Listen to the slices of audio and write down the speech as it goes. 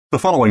The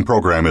following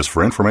program is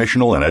for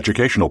informational and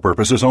educational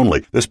purposes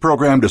only. This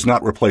program does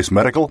not replace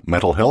medical,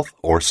 mental health,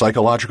 or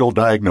psychological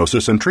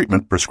diagnosis and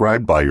treatment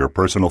prescribed by your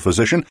personal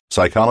physician,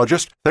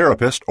 psychologist,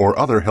 therapist, or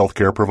other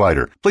healthcare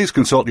provider. Please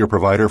consult your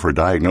provider for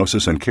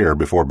diagnosis and care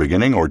before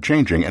beginning or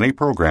changing any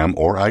program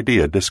or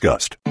idea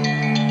discussed.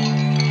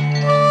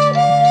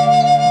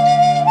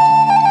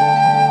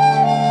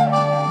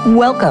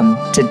 Welcome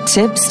to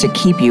Tips to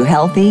Keep You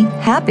Healthy,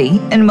 Happy,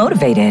 and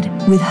Motivated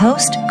with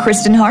host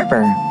Kristen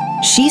Harper.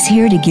 She's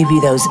here to give you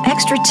those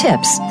extra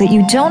tips that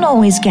you don't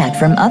always get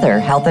from other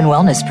health and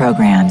wellness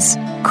programs.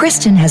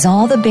 Kristen has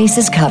all the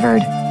bases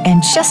covered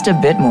and just a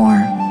bit more.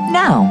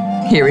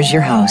 Now, here is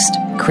your host,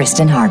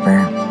 Kristen Harper.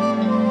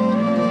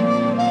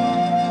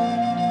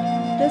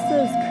 This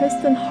is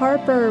Kristen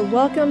Harper.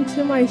 Welcome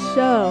to my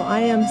show. I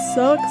am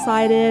so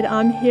excited.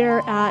 I'm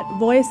here at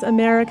Voice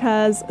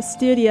America's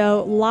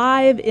studio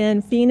live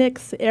in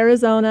Phoenix,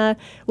 Arizona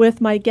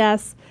with my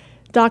guest,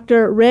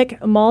 Dr. Rick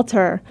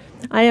Malter.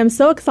 I am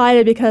so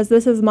excited because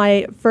this is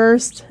my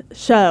first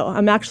show.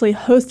 I'm actually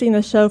hosting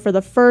the show for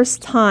the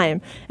first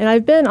time. And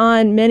I've been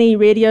on many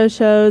radio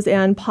shows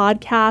and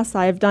podcasts.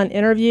 I've done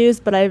interviews,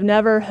 but I've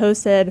never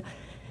hosted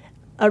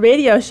a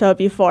radio show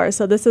before.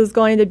 So this is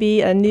going to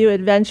be a new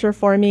adventure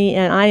for me,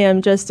 and I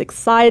am just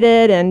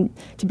excited and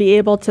to be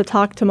able to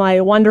talk to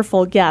my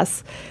wonderful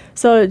guests.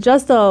 So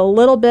just a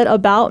little bit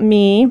about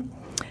me.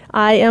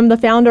 I am the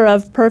founder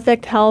of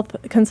Perfect Health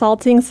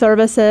Consulting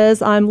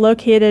Services. I'm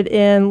located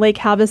in Lake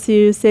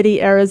Havasu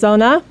City,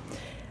 Arizona.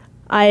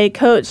 I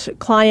coach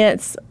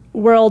clients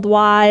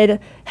worldwide,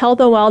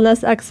 health and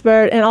wellness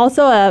expert, and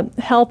also a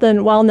health and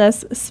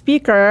wellness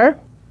speaker.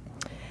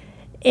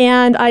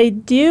 And I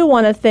do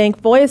want to thank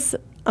Voice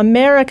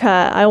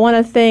America. I want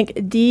to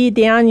thank Dee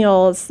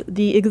Daniels,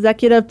 the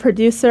executive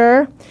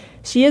producer.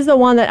 She is the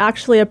one that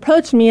actually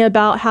approached me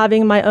about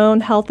having my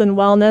own health and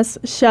wellness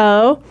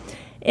show.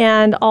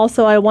 And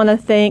also I want to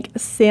thank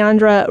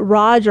Sandra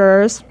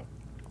Rogers,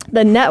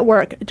 the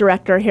network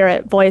director here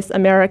at Voice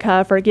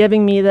America, for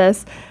giving me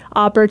this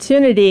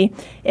opportunity.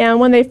 And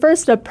when they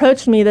first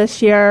approached me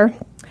this year,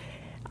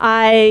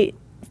 I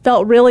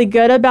felt really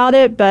good about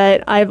it,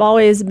 but I've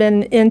always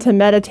been into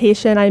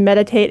meditation. I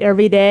meditate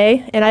every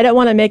day, and I didn't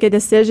want to make a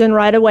decision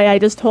right away. I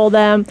just told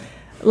them,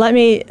 let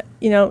me,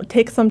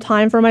 take some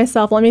time for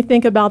myself. Let me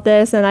think about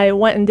this. And I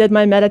went and did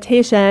my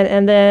meditation.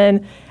 And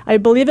then I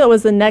believe it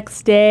was the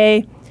next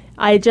day,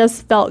 I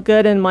just felt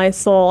good in my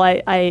soul.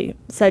 I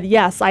said,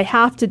 yes, I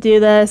have to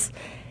do this.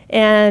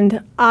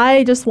 And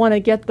I just want to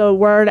get the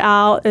word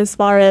out as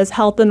far as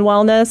health and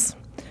wellness.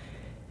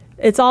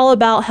 It's all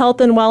about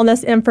health and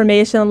wellness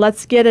information.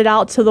 Let's get it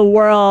out to the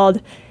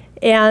world.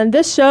 And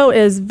this show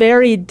is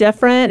very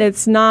different.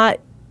 It's not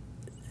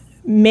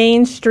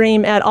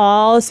mainstream at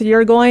all. So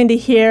you're going to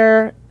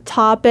hear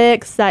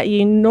topics that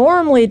you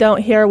normally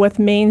don't hear with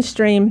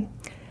mainstream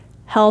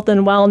health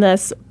and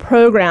wellness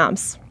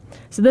programs.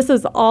 So this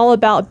is all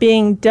about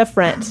being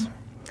different.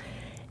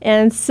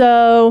 And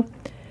so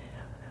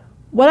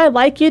what I'd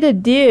like you to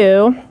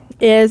do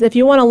is, if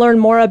you want to learn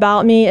more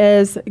about me,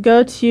 is I have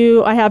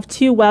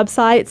two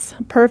websites,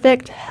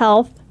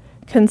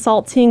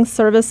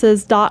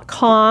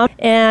 perfecthealthconsultingservices.com,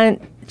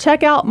 and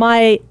check out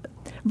my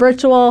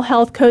virtual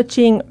health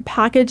coaching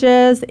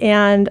packages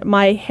and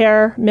my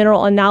hair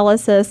mineral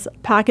analysis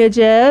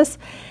packages,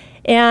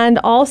 and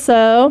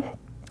also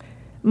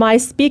my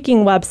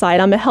speaking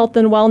website. I'm a health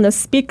and wellness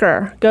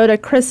speaker. Go to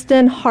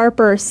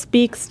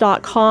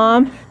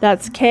KristenHarperSpeaks.com.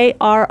 That's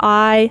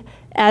KRISTEN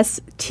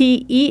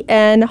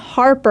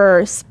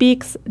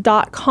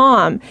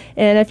HarperSpeaks.com.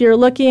 And if you're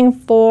looking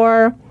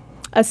for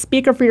a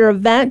speaker for your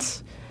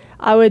event,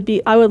 I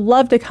would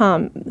love to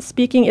come.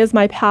 Speaking is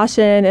my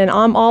passion, and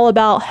I'm all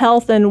about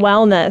health and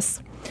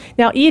wellness.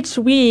 Now, each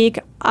week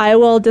I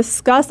will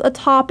discuss a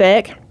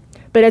topic,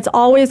 but it's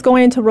always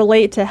going to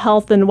relate to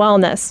health and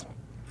wellness.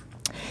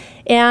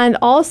 And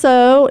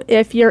also,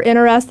 if you're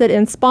interested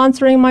in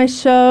sponsoring my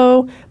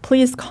show,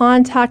 please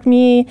contact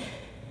me.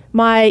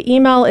 My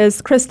email is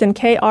Kristen,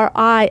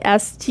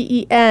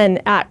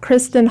 KRISTEN, at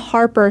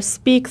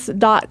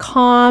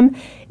KristenHarperSpeaks.com.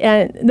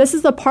 And this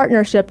is a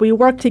partnership. We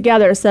work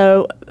together.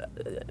 So,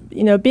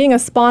 being a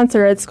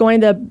sponsor, it's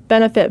going to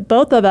benefit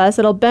both of us.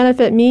 It'll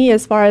benefit me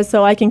as far as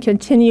so I can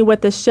continue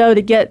with the show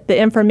to get the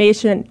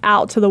information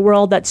out to the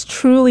world that's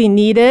truly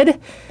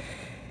needed.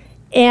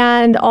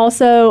 And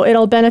also,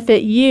 it'll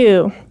benefit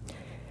you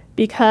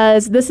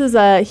because this is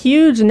a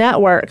huge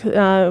network.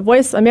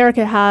 Voice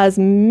America has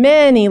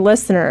many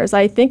listeners.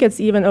 I think it's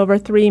even over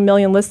 3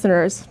 million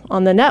listeners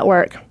on the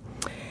network.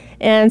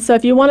 And so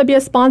if you want to be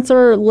a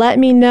sponsor, let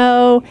me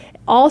know.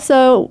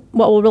 Also,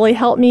 what will really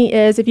help me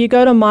is if you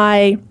go to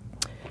my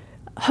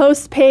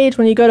host page,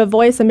 when you go to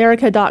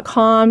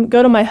voiceamerica.com,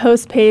 go to my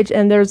host page,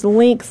 and there's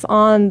links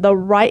on the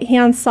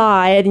right-hand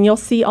side, and you'll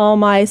see all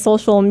my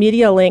social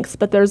media links.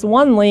 But there's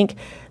one link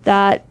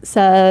that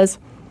says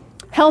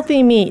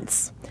Healthy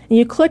Meats. And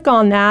you click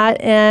on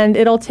that, and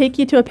it'll take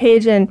you to a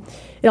page, and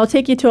it'll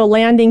take you to a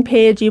landing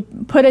page. You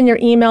put in your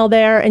email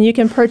there, and you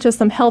can purchase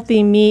some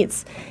healthy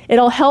meats.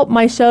 It'll help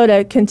my show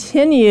to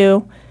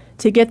continue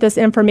to get this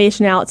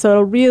information out. So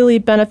it'll really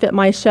benefit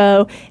my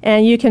show.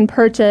 And you can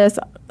purchase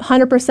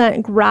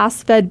 100%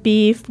 grass-fed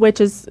beef,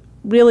 which is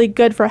really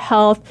good for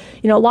health.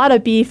 You know, a lot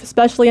of beef,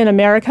 especially in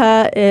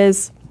America,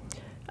 is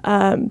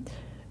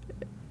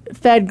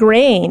fed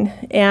grain,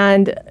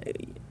 and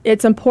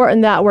it's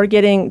important that we're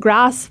getting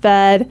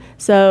grass-fed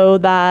so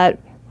that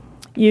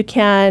you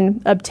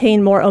can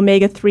obtain more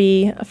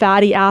omega-3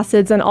 fatty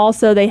acids, and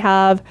also they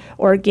have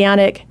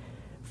organic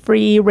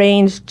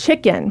free-range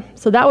chicken.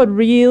 So that would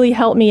really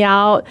help me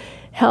out,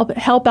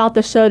 help out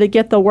the show to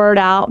get the word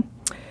out.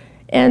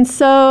 And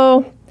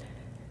so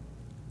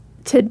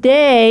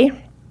today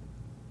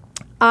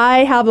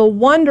I have a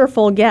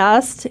wonderful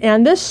guest,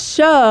 and this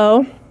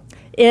show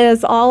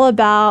is all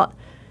about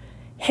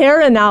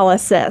hair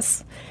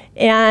analysis.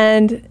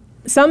 And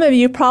some of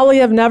you probably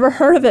have never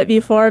heard of it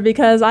before,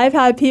 because I've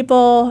had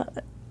people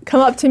come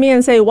up to me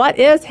and say, what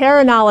is hair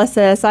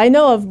analysis? I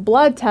know of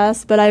blood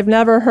tests, but I've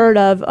never heard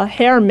of a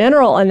hair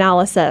mineral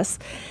analysis.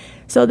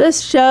 So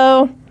this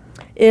show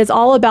is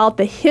all about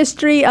the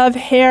history of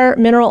hair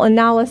mineral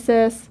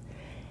analysis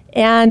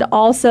and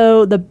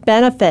also the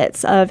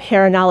benefits of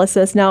hair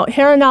analysis. Now,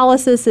 hair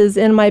analysis is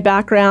in my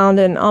background,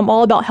 and I'm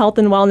all about health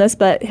and wellness,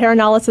 but hair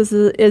analysis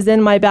is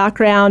in my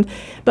background.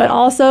 But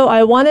also,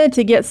 I wanted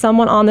to get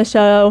someone on the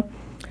show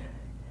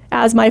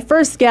as my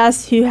first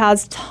guest who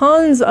has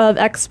tons of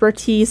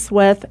expertise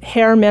with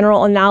hair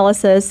mineral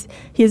analysis.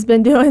 He's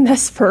been doing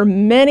this for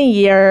many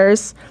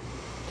years,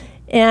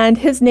 and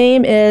his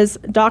name is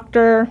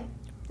Dr.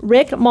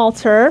 Rick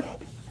Malter.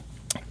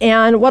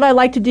 And what I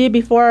like to do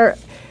before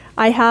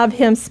I have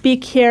him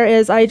speak here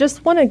is I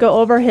just want to go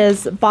over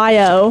his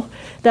bio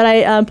that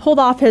I pulled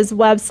off his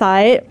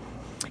website.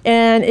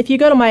 And if you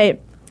go to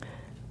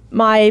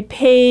my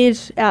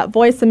page at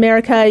Voice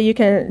America, you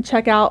can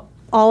check out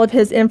all of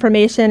his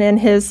information and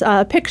his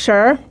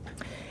picture.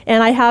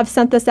 And I have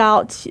sent this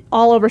out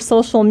all over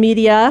social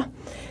media.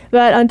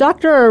 But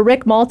Dr.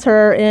 Rick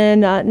Malter in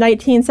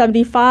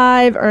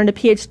 1975 earned a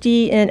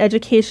PhD in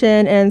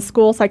education and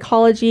school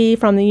psychology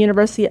from the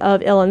University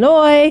of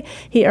Illinois.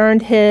 He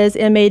earned his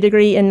MA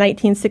degree in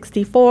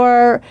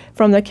 1964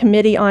 from the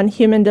Committee on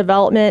Human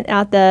Development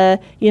at the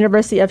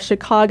University of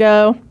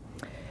Chicago.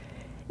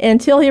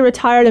 Until he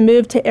retired and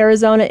moved to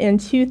Arizona in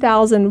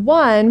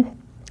 2001,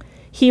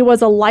 he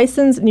was a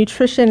licensed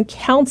nutrition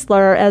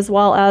counselor as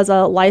well as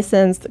a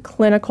licensed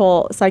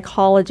clinical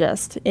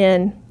psychologist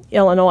in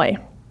Illinois.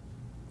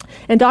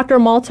 And Dr.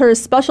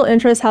 Malter's special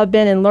interests have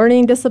been in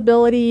learning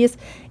disabilities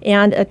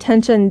and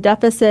attention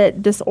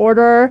deficit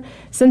disorder.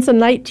 Since the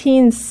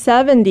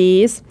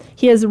 1970s,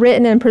 he has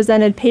written and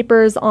presented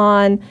papers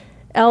on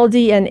LD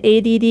and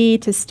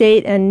ADD to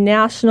state and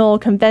national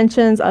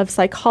conventions of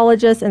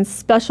psychologists and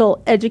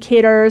special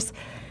educators.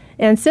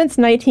 And since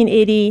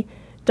 1980,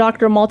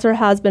 Dr. Malter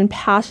has been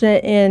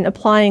passionate in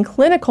applying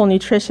clinical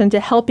nutrition to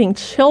helping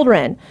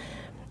children,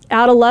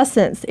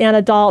 adolescents, and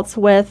adults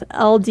with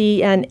LD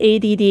and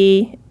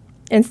ADD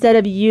instead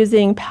of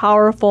using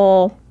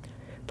powerful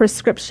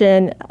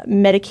prescription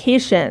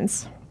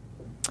medications.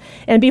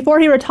 And before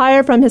he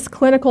retired from his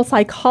clinical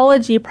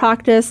psychology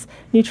practice,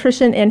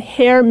 nutrition and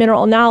hair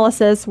mineral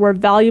analysis were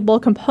valuable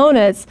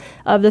components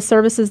of the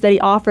services that he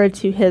offered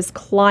to his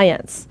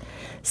clients.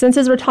 Since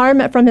his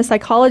retirement from his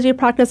psychology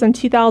practice in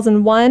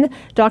 2001,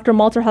 Dr.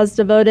 Malter has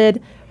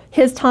devoted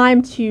his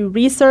time to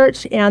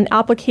research and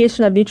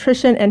application of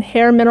nutrition and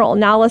hair mineral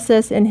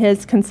analysis in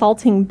his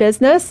consulting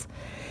business.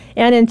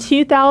 And in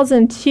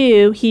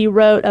 2002, he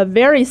wrote a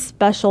very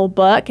special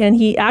book, and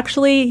he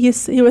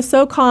was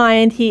so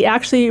kind, he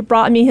actually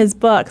brought me his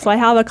book. So I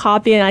have a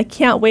copy, and I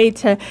can't wait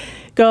to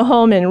go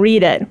home and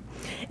read it.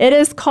 It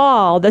is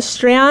called The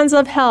Strands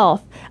of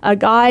Health, A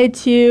Guide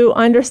to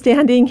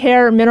Understanding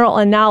Hair Mineral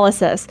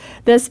Analysis.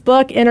 This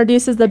book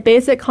introduces the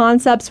basic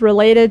concepts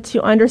related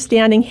to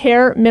understanding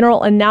hair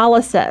mineral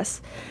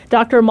analysis.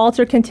 Dr.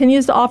 Malter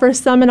continues to offer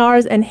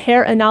seminars and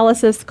hair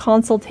analysis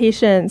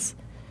consultations.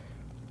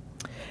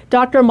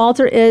 Dr.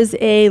 Malter is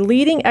a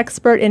leading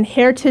expert in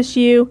hair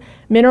tissue,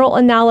 mineral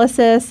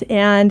analysis,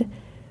 and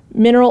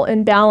mineral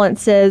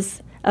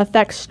imbalances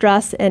affect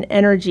stress and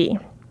energy.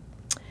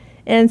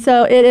 And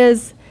so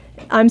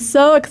I'm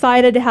so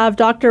excited to have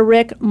Dr.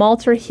 Rick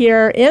Malter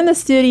here in the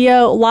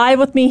studio, live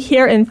with me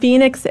here in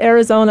Phoenix,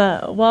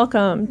 Arizona.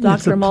 Welcome,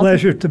 Dr. Malter. It's a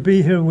pleasure to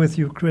be here with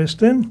you,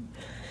 Kristen.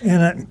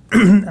 And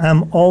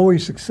I'm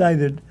always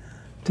excited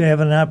to have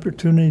an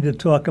opportunity to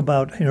talk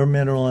about hair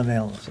mineral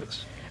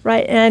analysis.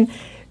 Right, and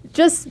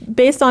just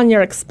based on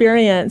your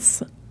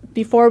experience,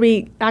 before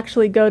we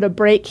actually go to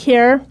break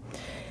here,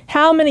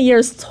 how many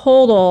years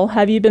total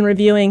have you been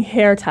reviewing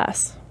hair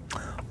tests?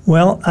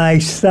 Well, I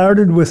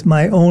started with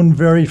my own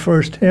very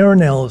first hair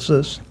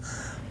analysis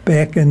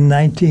back in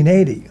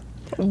 1980.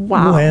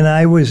 Wow. When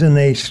I was in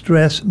a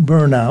stress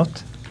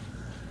burnout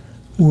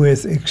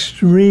with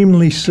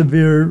extremely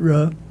severe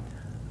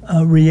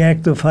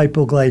reactive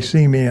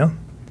hypoglycemia,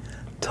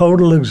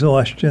 total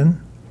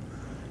exhaustion,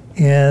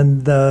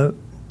 and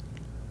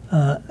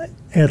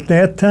at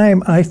that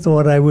time I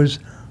thought I was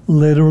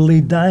literally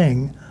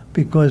dying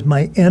because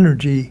my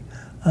energy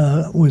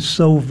was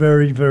so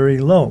very, very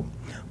low.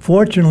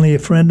 Fortunately, a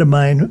friend of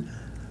mine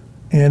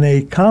and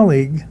a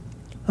colleague,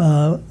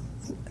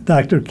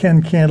 Dr.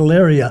 Ken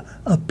Candelaria,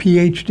 a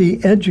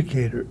PhD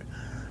educator,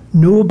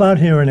 knew about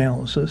hair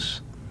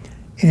analysis,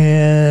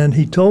 and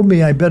he told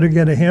me I better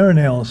get a hair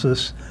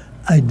analysis.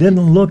 I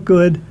didn't look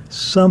good.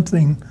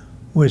 Something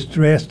was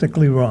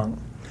drastically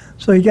wrong.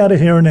 So he got a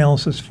hair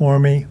analysis for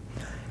me,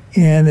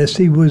 and as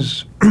he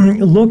was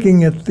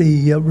looking at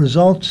the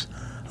results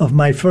of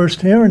my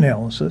first hair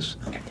analysis,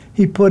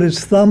 he put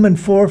his thumb and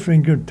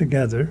forefinger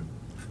together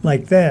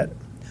like that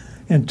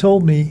and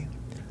told me,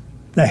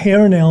 the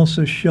hair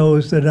analysis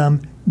shows that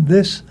I'm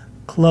this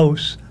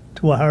close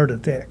to a heart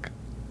attack.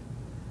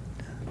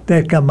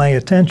 That got my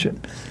attention.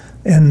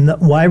 And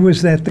why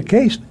was that the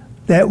case?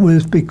 That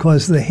was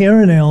because the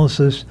hair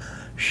analysis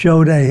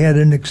showed I had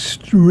an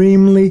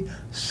extremely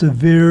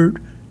severe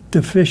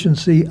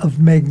deficiency of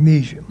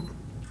magnesium.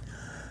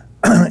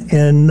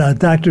 And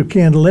Dr.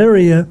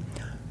 Candelaria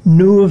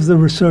knew of the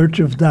research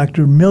of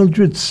Dr.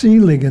 Mildred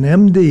Seelig, an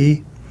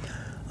MD,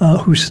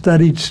 who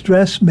studied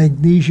stress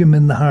magnesium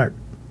in the heart.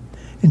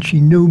 And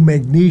she knew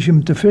magnesium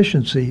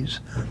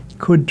deficiencies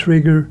could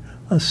trigger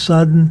a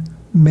sudden,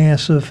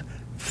 massive,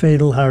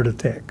 fatal heart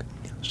attack.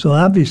 So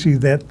obviously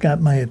that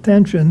got my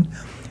attention,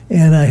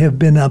 and I have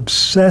been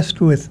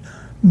obsessed with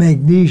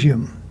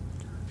magnesium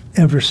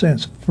ever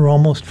since, for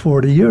almost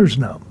 40 years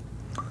now.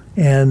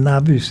 And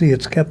obviously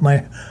it's kept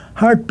my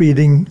heart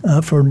beating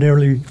for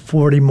nearly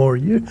 40 more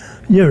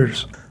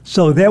years.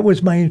 So that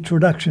was my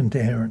introduction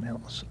to hair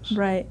analysis.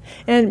 Right.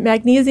 And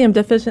magnesium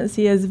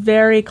deficiency is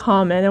very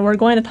common, and we're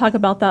going to talk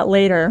about that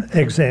later.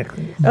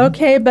 Exactly. Mm-hmm.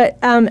 Okay, but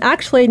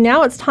actually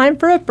now it's time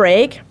for a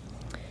break.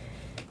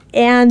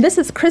 And this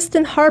is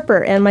Kristen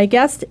Harper, and my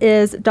guest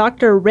is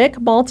Dr. Rick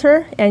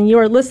Malter, and you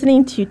are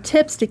listening to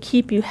Tips to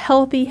Keep You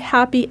Healthy,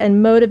 Happy,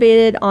 and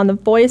Motivated on the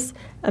Voice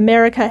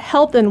America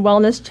Health and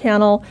Wellness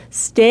channel.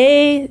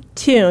 Stay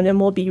tuned,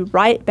 and we'll be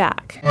right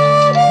back.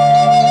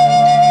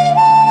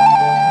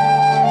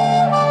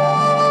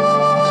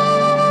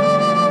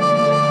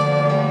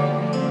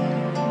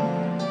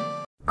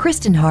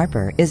 Kristen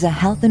Harper is a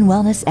health and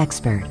wellness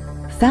expert,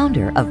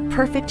 founder of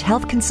Perfect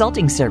Health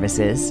Consulting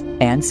Services,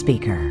 and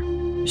speaker.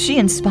 She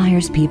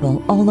inspires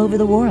people all over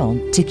the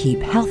world to keep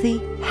healthy,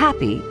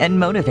 happy, and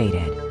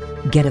motivated.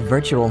 Get a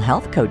virtual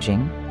health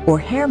coaching or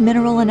hair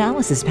mineral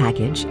analysis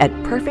package at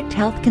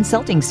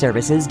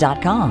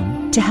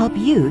perfecthealthconsultingservices.com to help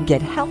you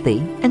get healthy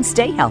and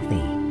stay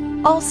healthy.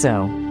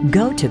 Also,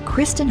 go to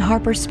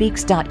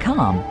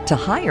KristenHarperSpeaks.com to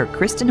hire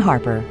Kristen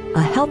Harper,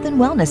 a health and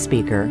wellness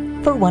speaker,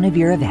 for one of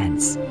your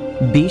events.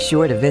 Be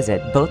sure to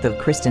visit both of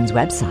Kristen's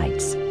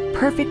websites,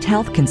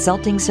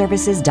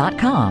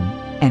 perfecthealthconsultingservices.com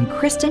and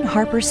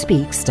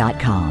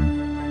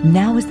KristenHarperSpeaks.com.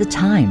 Now is the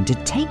time to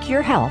take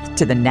your health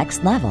to the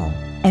next level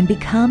and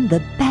become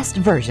the best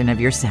version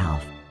of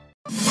yourself.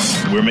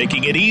 We're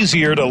making it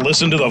easier to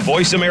listen to the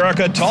Voice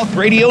America Talk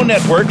Radio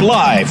Network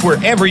live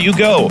wherever you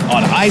go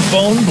on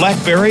iPhone,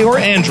 BlackBerry, or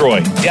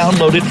Android.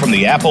 Download it from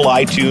the Apple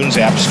iTunes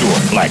App Store,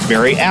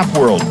 BlackBerry App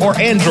World, or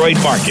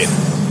Android Market.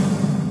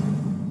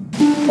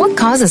 What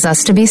causes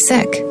us to be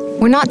sick?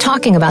 We're not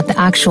talking about the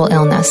actual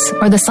illness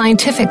or the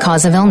scientific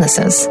cause of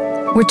illnesses.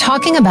 We're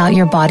talking about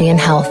your body and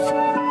health.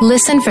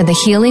 Listen for the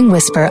healing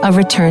whisper of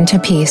return to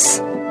peace.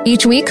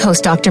 Each week,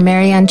 host Dr.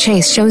 Marianne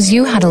Chase shows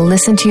you how to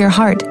listen to your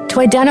heart to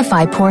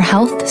identify poor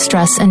health,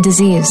 stress, and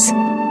disease.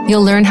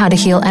 You'll learn how to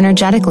heal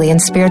energetically and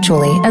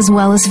spiritually, as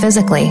well as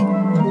physically.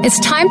 It's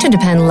time to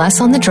depend less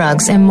on the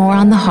drugs and more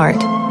on the heart.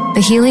 The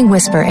Healing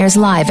Whisper airs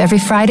live every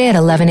Friday at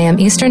 11 a.m.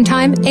 Eastern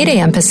Time, 8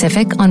 a.m.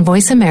 Pacific on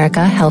Voice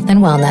America Health and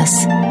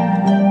Wellness.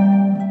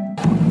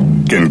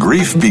 Can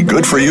grief be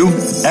good for you?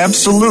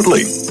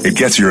 Absolutely. It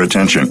gets your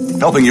attention,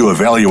 helping you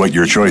evaluate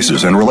your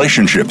choices and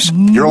relationships.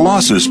 Your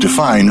losses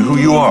define who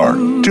you are.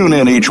 Tune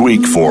in each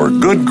week for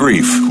Good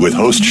Grief with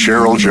host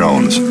Cheryl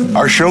Jones.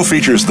 Our show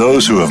features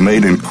those who have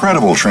made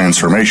incredible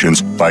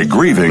transformations by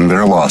grieving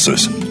their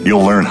losses.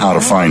 You'll learn how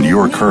to find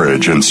your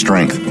courage and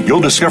strength.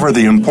 You'll discover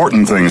the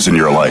important things in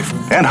your life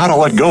and how to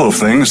let go of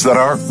things that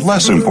are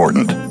less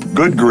important.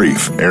 Good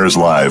Grief airs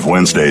live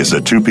Wednesdays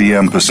at 2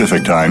 p.m.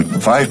 Pacific Time,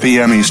 5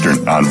 p.m.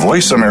 Eastern on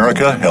Voice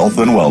America Health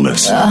and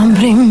Wellness.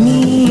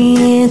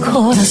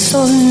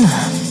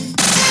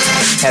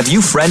 Have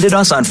you friended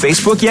us on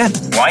Facebook yet?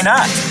 Why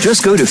not?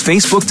 Just go to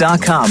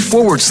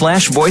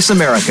facebook.com/Voice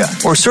America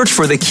or search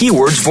for the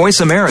keywords Voice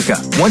America.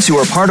 Once you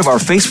are part of our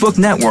Facebook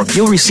network,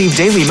 you'll receive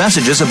daily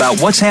messages about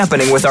what's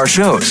happening with our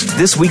shows,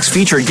 this week's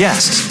featured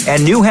guests,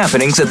 and new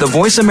happenings at the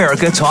Voice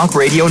America Talk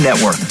Radio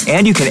Network.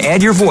 And you can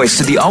add your voice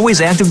to the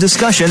always active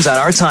discussions on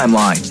our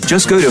timeline.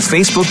 Just go to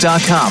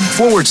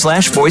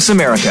facebook.com/Voice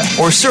America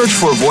or search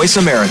for Voice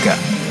America.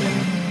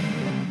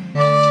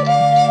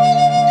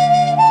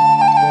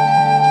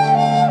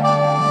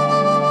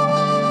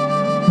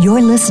 You're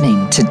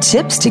listening to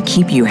Tips to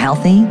Keep You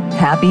Healthy,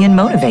 Happy, and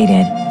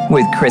Motivated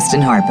with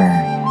Kristen Harper.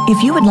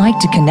 If you would like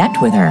to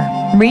connect with her,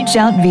 reach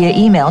out via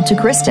email to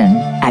Kristen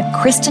at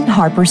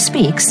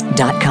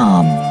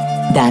KristenHarperSpeaks.com.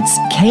 That's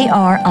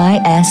KristenHarper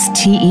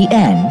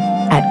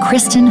at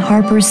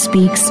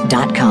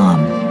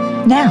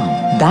KristenHarperSpeaks.com.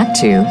 Now, back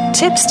to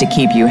tips to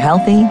keep you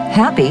healthy,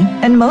 happy,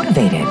 and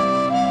motivated.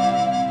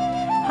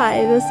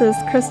 Hi, this is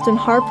Kristen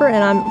Harper,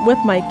 and I'm with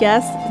my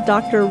guest,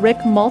 Dr. Rick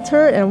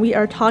Malter, and we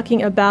are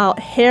talking about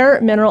hair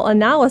mineral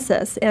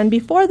analysis. And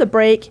before the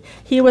break,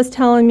 he was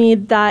telling me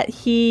that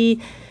he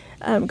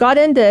got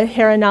into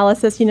hair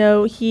analysis. You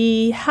know,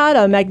 he had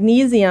a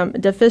magnesium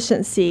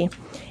deficiency,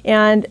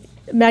 and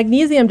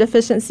magnesium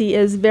deficiency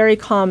is very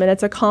common.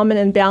 It's a common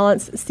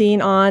imbalance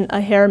seen on a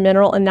hair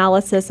mineral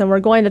analysis, and we're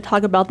going to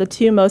talk about the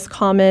two most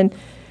common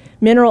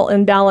mineral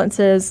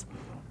imbalances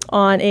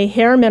on a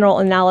hair mineral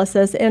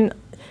analysis. And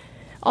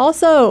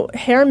also,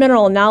 hair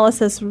mineral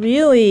analysis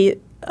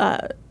really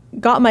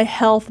got my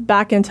health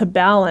back into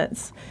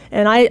balance.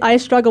 And I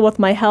struggled with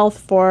my health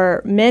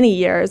for many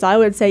years. I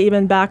would say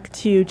even back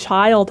to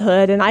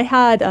childhood. And I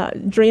had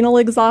adrenal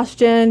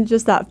exhaustion,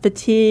 just that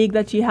fatigue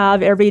that you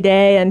have every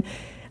day. And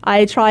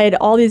I tried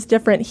all these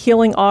different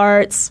healing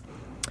arts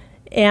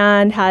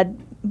and had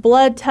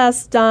blood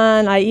tests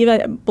done. I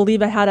even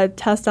believe I had a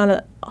test done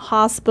at a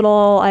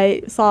hospital.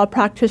 I saw a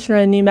practitioner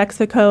in New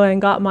Mexico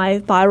and got my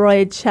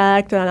thyroid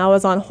checked, and I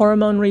was on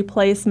hormone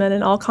replacement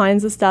and all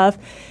kinds of stuff.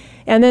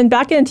 And then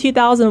back in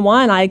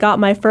 2001, I got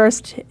my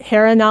first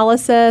hair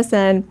analysis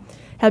and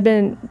have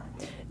been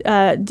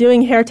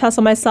doing hair tests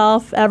on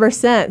myself ever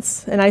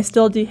since. And I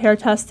still do hair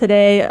tests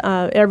today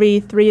every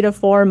 3 to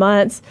 4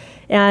 months.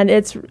 And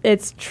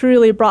it's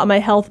truly brought my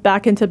health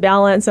back into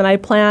balance. And I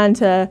plan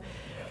to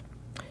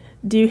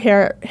do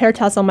hair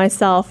tests on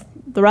myself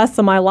the rest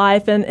of my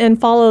life and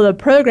follow the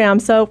program.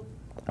 So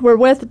we're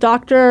with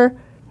Dr.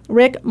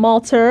 Rick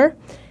Malter.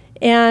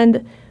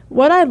 And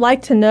what I'd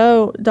like to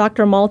know,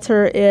 Dr.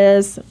 Malter,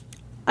 is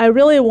I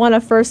really want to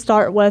first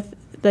start with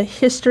the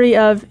history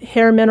of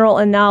hair mineral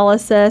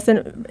analysis.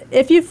 And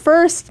if you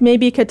first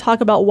maybe could talk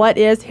about what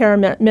is hair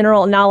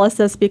mineral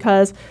analysis,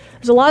 because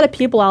there's a lot of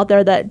people out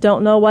there that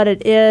don't know what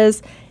it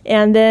is.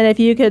 And then if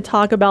you could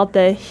talk about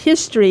the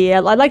history, I'd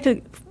like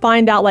to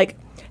find out like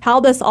how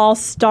this all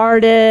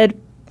started.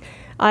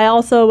 I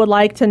also would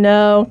like to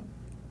know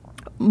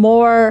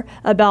more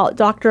about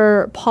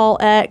Dr. Paul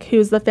Eck,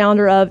 who's the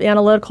founder of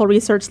Analytical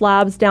Research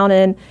Labs down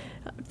in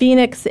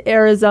Phoenix,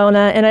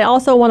 Arizona. And I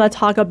also want to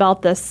talk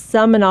about the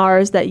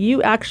seminars that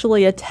you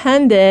actually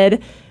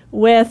attended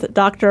with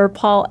Dr.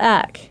 Paul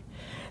Eck.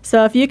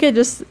 So if you could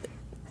just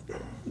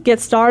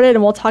get started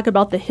and we'll talk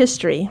about the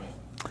history.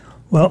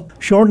 Well,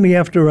 shortly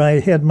after I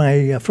had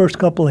my first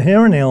couple of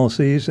hair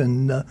analyses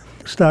and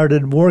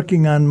started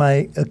working on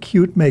my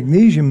acute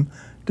magnesium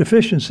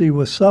deficiency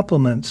with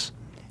supplements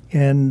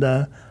and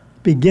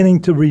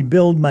beginning to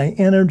rebuild my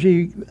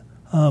energy,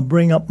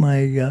 bring up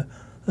my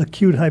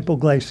acute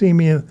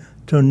hypoglycemia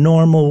to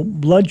normal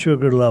blood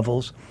sugar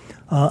levels,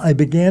 I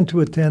began to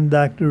attend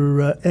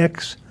Dr.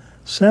 Eck's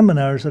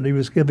seminars that he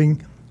was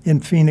giving in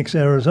Phoenix,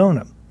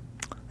 Arizona.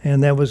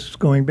 And that was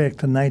going back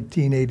to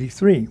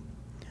 1983.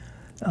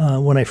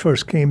 When I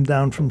first came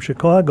down from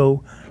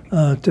Chicago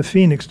to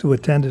Phoenix to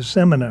attend his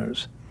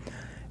seminars.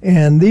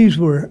 And these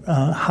were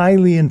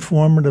highly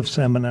informative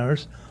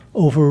seminars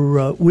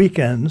over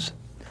weekends.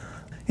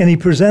 And he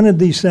presented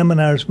these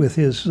seminars with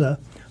his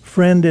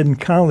friend and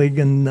colleague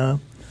and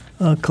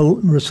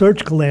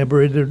research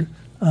collaborator,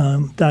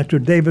 Dr.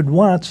 David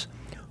Watts,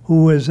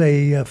 who was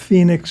a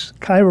Phoenix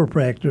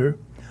chiropractor,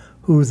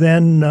 who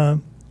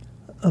then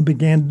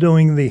began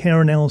doing the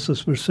hair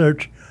analysis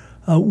research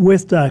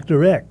with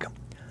Dr. Eck.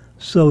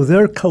 So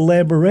their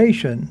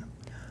collaboration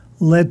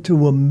led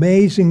to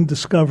amazing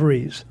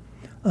discoveries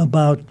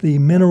about the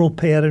mineral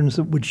patterns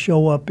that would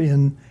show up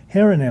in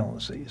hair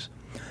analyses.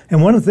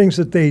 And one of the things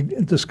that they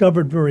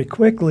discovered very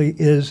quickly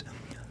is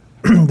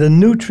the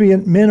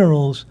nutrient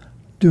minerals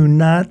do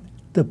not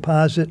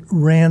deposit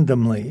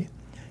randomly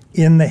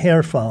in the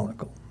hair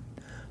follicle.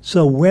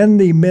 So when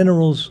the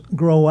minerals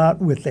grow out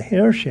with the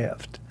hair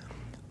shaft,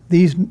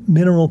 these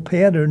mineral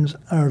patterns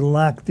are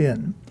locked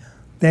in.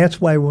 That's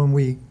why when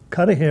we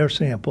cut a hair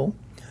sample,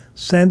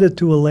 send it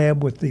to a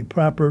lab with the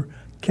proper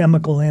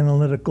chemical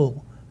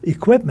analytical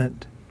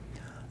equipment,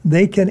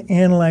 they can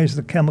analyze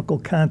the chemical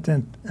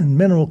content and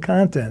mineral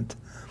content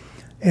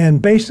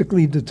and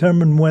basically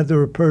determine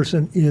whether a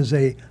person is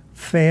a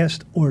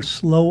fast or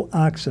slow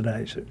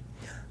oxidizer.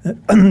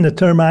 The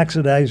term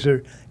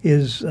oxidizer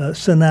is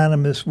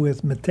synonymous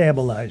with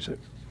metabolizer.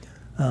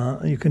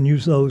 You can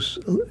use those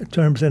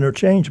terms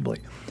interchangeably.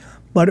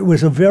 But it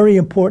was a very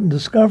important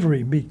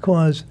discovery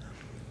because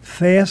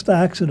fast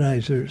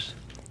oxidizers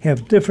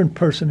have different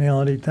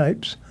personality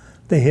types,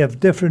 they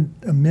have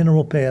different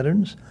mineral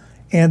patterns,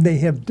 and they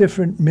have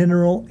different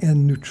mineral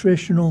and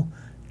nutritional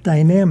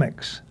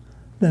dynamics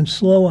than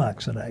slow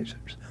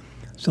oxidizers.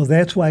 So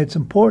that's why it's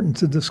important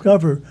to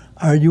discover,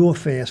 are you a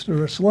fast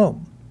or a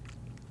slow?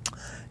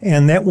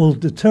 And that will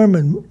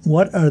determine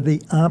what are the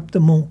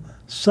optimal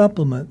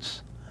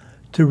supplements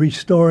to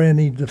restore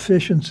any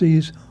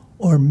deficiencies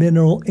or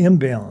mineral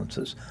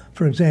imbalances.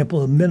 For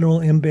example, a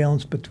mineral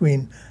imbalance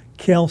between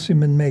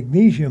calcium and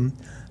magnesium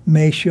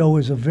may show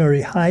as a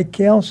very high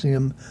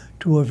calcium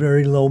to a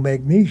very low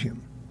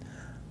magnesium.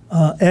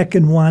 Eck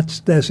and Watts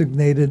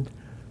designated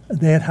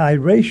that high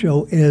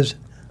ratio as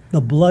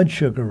the blood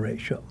sugar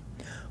ratio.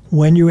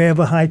 When you have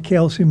a high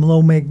calcium,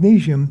 low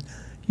magnesium,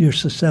 you're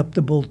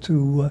susceptible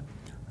to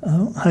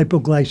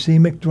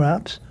hypoglycemic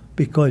drops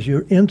because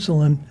your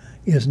insulin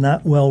is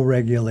not well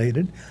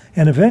regulated,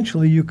 and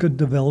eventually you could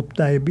develop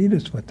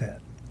diabetes with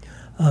that.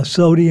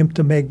 Sodium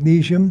to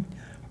magnesium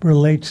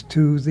relates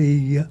to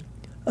the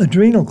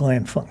adrenal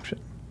gland function.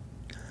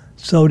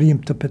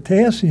 Sodium to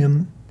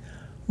potassium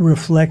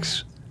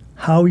reflects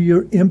how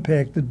you're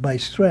impacted by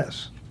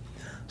stress.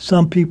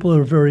 Some people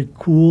are very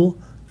cool,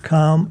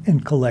 calm,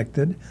 and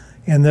collected,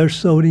 and their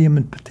sodium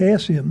and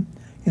potassium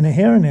in a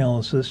hair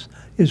analysis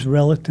is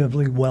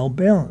relatively well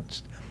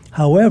balanced.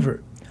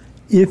 However,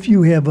 if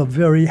you have a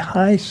very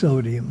high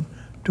sodium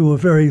to a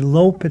very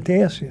low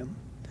potassium,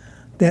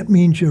 that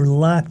means you're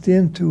locked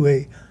into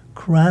a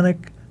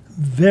chronic,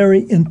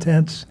 very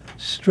intense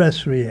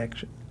stress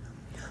reaction.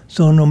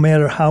 So no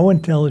matter how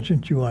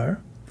intelligent you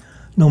are,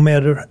 no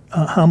matter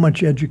how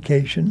much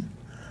education,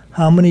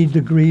 how many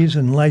degrees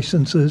and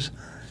licenses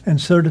and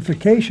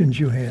certifications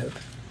you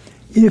have,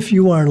 if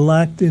you are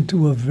locked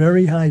into a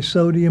very high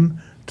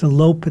sodium to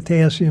low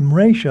potassium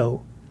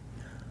ratio,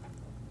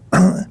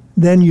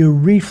 then your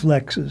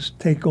reflexes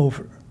take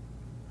over.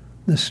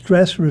 The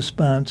stress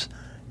response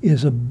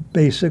is a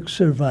basic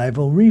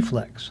survival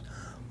reflex.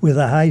 With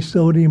a high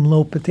sodium,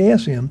 low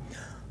potassium,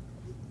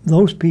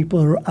 those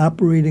people are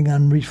operating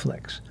on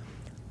reflex.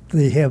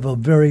 They have a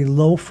very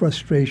low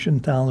frustration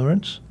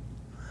tolerance.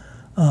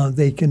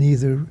 They can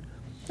either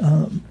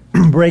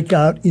break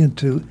out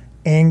into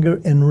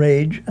anger and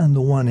rage on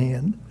the one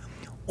hand,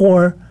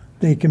 or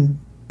they can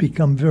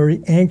become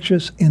very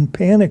anxious and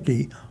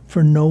panicky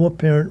for no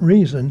apparent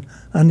reason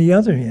on the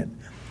other hand.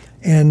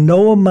 And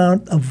no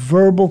amount of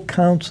verbal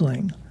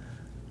counseling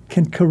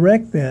can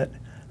correct that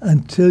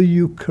until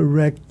you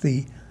correct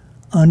the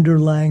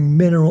underlying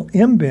mineral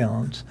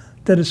imbalance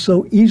that is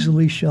so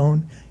easily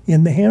shown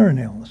in the hair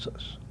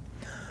analysis.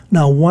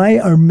 Now, why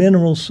are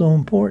minerals so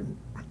important?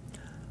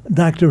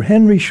 Dr.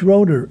 Henry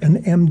Schroeder,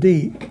 an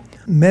MD,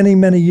 many,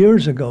 many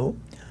years ago,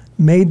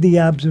 made the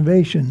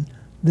observation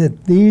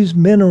that these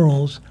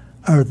minerals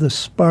are the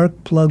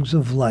spark plugs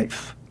of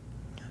life.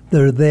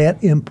 They're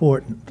that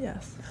important.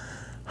 Yes.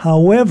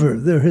 However,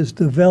 there has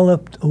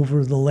developed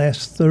over the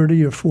last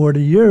 30 or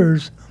 40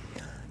 years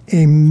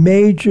a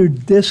major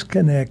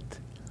disconnect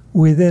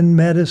within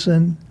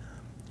medicine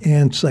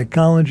and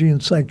psychology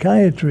and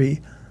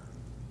psychiatry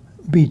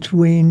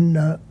between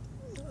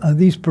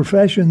these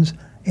professions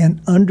and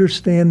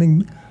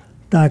understanding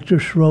Dr.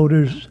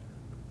 Schroeder's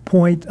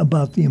point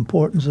about the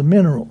importance of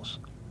minerals.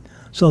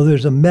 So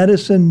there's a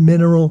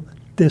medicine-mineral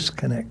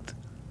disconnect.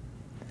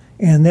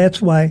 And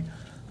that's why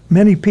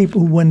many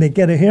people, when they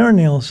get a hair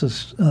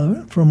analysis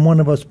from one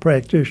of us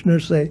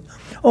practitioners, say,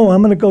 oh,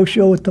 I'm going to go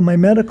show it to my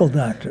medical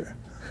doctor.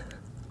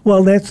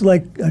 Well, that's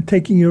like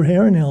taking your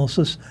hair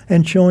analysis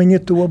and showing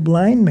it to a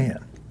blind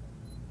man.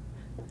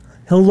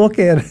 He'll look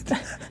at it,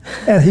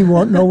 and he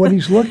won't know what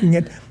he's looking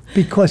at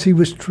because he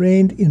was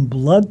trained in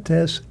blood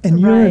tests and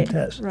urine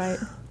tests. Right.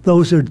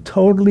 Those are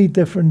totally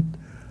different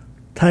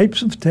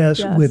types of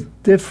tests with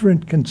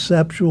different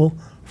conceptual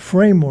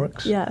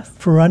frameworks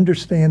for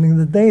understanding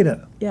the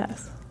data.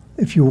 Yes.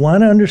 If you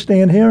want to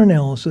understand hair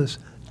analysis,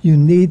 you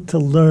need to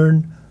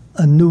learn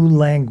a new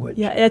language.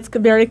 Yeah, it's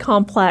very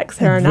complex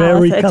hair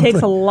analysis. It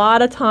takes a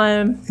lot of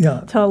time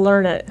to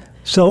learn it.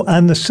 So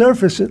on the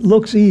surface, it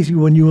looks easy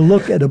when you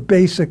look at a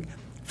basic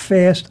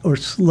fast or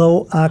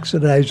slow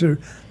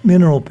oxidizer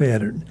mineral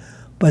pattern.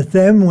 But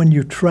then when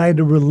you try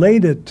to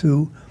relate it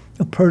to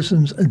a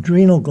person's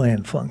adrenal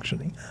gland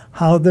functioning,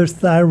 how their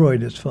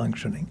thyroid is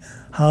functioning,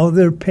 how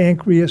their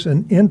pancreas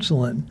and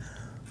insulin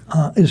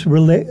is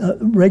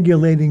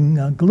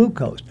regulating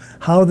glucose,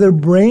 how their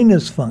brain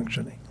is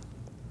functioning,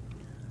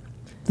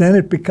 then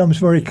it becomes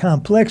very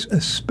complex,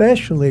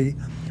 especially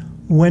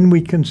when we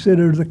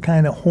consider the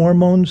kind of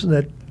hormones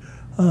that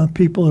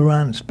people are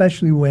on,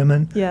 especially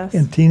women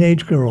and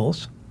teenage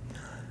girls,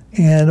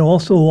 and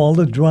also all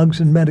the drugs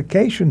and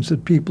medications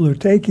that people are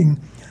taking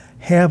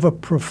have a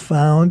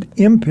profound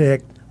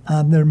impact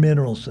on their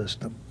mineral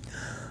system.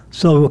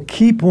 So a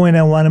key point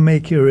I want to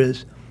make here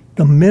is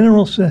the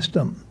mineral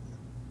system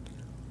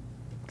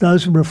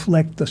does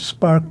reflect the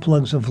spark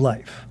plugs of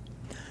life.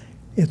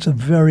 It's a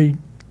very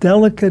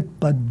delicate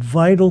but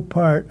vital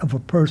part of a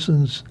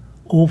person's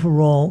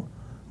overall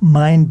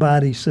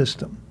mind-body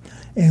system.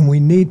 And we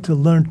need to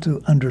learn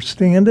to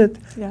understand it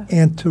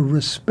and to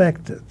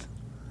respect it.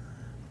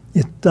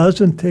 It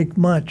doesn't take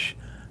much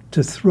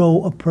to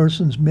throw a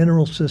person's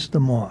mineral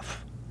system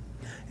off.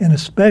 And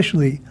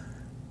especially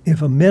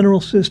if a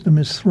mineral system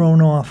is thrown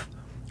off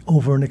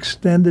over an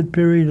extended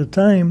period of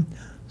time,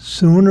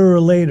 sooner or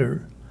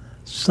later,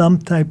 some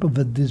type of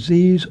a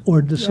disease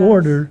or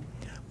disorder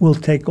will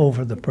take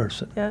over the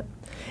person. Yeah.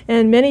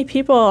 And many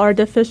people are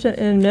deficient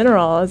in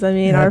minerals. I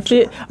mean, our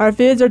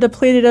foods are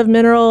depleted of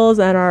minerals,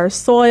 and our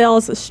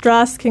soils,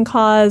 stress can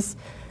cause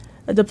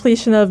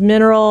depletion of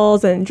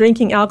minerals and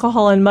drinking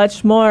alcohol and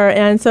much more.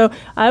 And so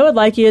I would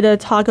like you to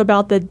talk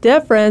about the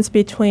difference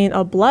between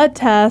a blood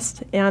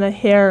test and a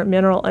hair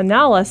mineral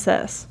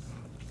analysis.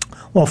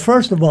 Well,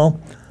 first of all,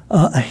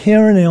 a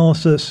hair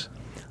analysis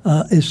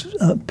is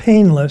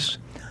painless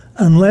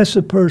unless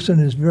a person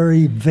is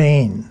very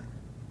vain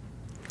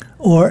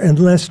or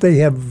unless they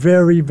have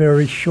very,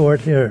 very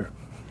short hair.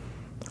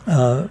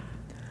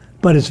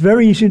 But it's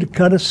very easy to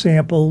cut a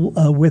sample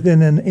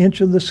within an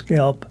inch of the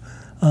scalp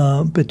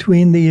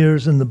between the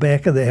ears and the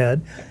back of the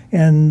head.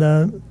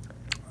 And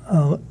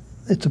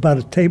it's about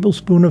a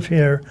tablespoon of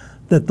hair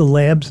that the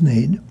labs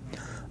need.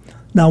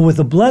 Now, with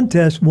a blood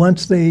test,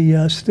 once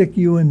they stick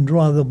you and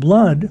draw the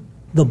blood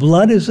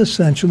is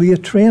essentially a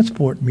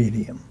transport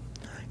medium.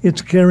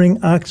 It's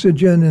carrying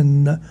oxygen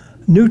and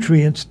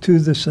nutrients to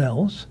the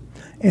cells,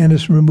 and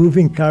it's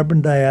removing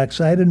carbon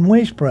dioxide and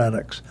waste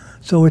products.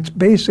 So it's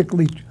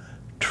basically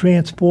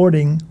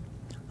transporting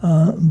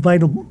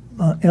vital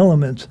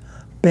elements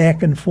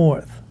back and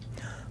forth.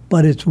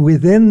 But it's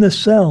within the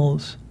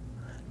cells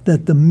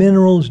that the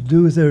minerals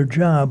do their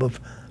job of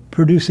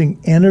producing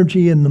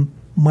energy in the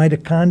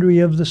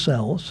mitochondria of the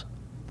cells.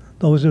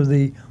 Those are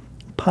the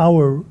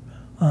power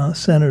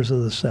centers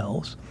of the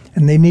cells.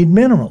 And they need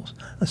minerals,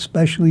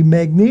 especially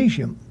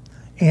magnesium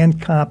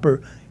and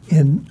copper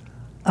in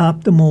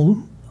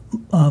optimal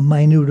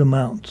minute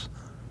amounts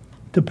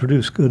to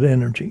produce good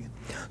energy.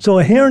 So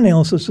a hair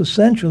analysis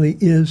essentially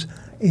is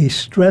a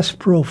stress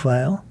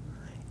profile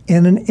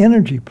and an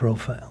energy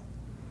profile.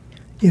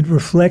 It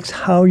reflects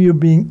how you're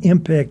being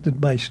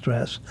impacted by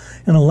stress.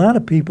 And a lot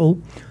of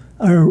people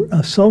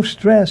are so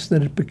stressed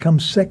that it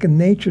becomes second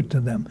nature to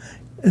them.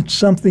 It's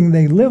something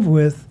they live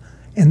with,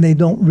 and they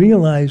don't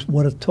realize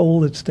what a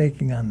toll it's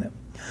taking on them.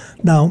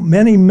 Now,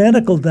 many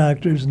medical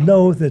doctors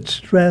know that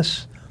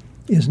stress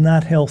is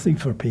not healthy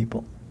for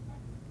people.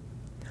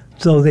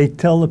 So they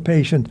tell the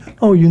patient,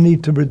 oh, you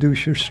need to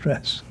reduce your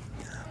stress.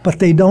 But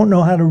they don't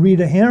know how to read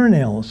a hair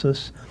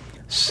analysis,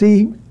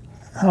 see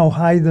how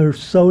high their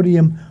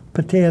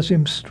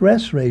sodium-potassium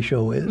stress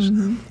ratio is,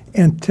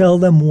 and tell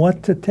them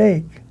what to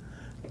take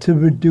to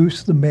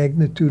reduce the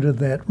magnitude of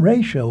that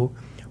ratio,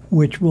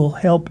 which will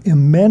help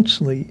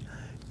immensely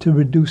to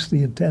reduce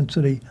the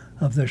intensity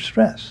of their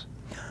stress.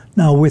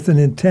 Now, with an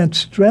intense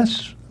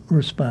stress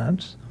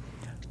response,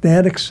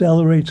 that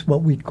accelerates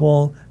what we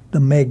call the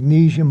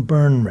magnesium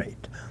burn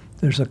rate.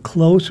 There's a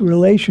close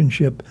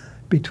relationship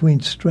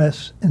between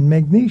stress and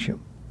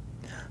magnesium.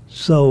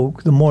 So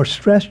the more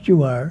stressed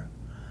you are,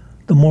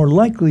 the more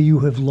likely you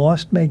have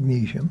lost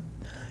magnesium,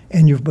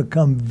 and you've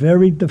become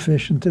very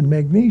deficient in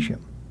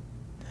magnesium.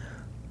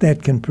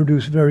 That can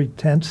produce very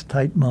tense,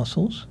 tight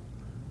muscles,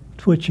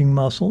 twitching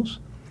muscles,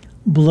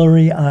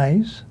 blurry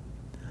eyes,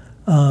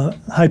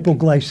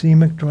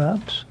 hypoglycemic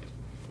drops,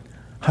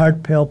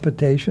 heart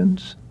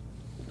palpitations.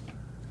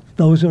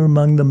 Those are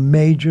among the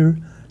major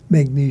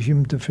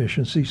magnesium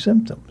deficiency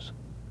symptoms.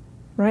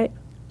 Right.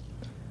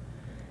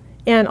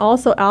 And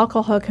also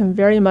alcohol can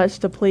very much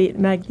deplete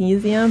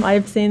magnesium.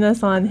 I've seen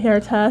this on hair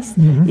tests.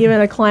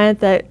 Even a client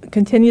that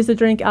continues to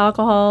drink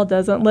alcohol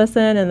doesn't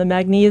listen, and the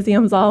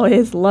magnesium's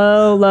always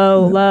low,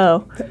 low,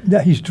 low.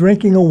 He's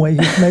drinking away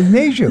his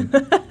magnesium.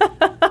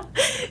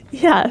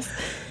 Yes.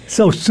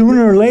 So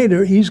sooner or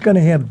later, he's going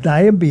to have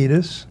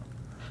diabetes.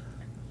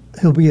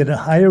 He'll be at a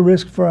higher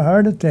risk for a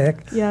heart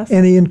attack,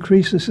 and he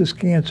increases his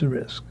cancer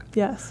risk.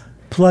 Yes.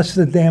 Plus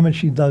the damage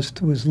he does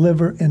to his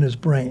liver and his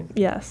brain.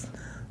 Yes.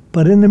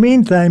 But in the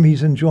meantime,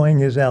 he's enjoying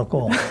his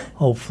alcohol,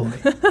 hopefully.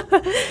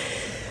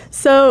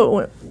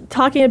 So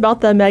talking about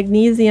the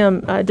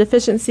magnesium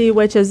deficiency,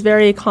 which is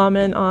very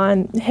common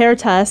on hair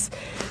tests,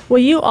 will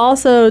you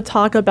also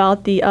talk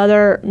about the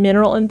other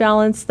mineral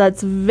imbalance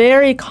that's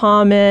very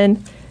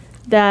common,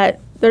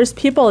 that there's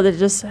people that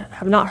just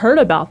have not heard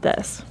about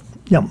this?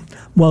 Yeah.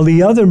 Well,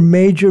 the other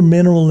major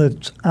mineral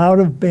that's out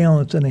of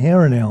balance in a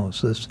hair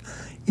analysis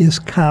is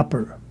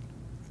copper.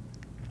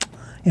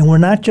 And we're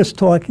not just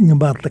talking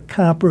about the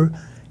copper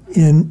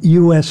in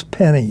U.S.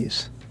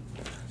 pennies.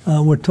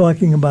 We're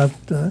talking about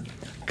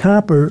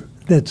copper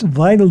that's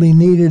vitally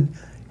needed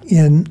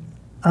in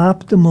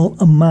optimal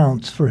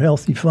amounts for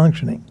healthy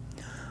functioning.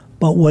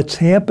 But what's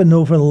happened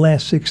over the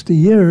last 60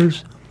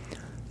 years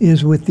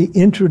is with the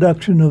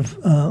introduction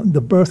of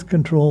the birth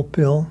control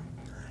pill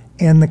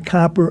and the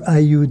copper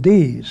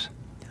IUDs,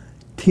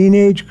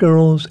 teenage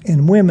girls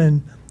and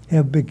women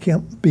have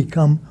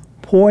become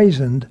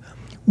poisoned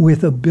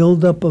with a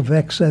buildup of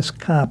excess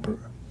copper.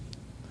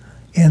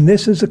 And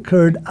this has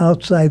occurred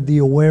outside the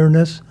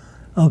awareness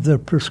of their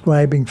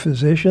prescribing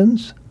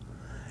physicians,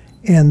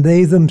 and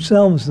they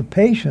themselves, the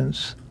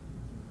patients,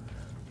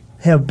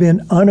 have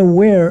been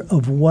unaware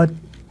of what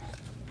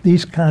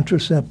these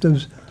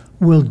contraceptives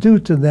will do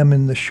to them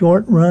in the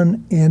short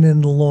run and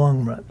in the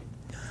long run.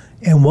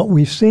 And what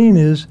we've seen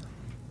is,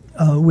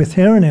 with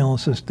hair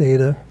analysis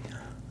data,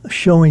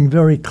 showing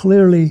very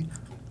clearly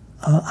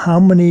how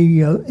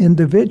many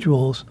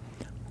individuals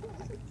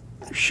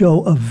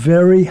show a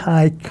very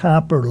high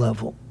copper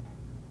level.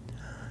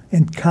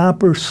 And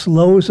copper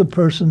slows a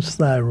person's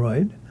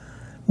thyroid,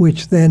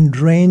 which then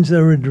drains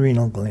their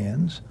adrenal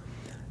glands,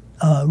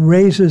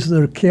 raises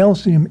their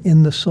calcium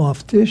in the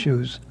soft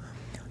tissues,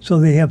 so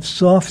they have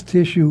soft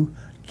tissue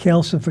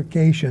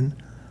calcification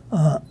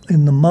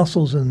in the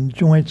muscles and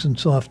joints and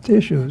soft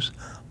tissues,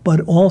 but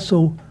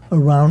also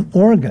around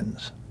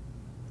organs.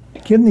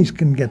 Kidneys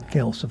can get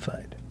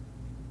calcified,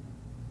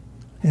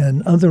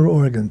 and other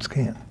organs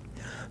can.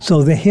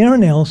 So the hair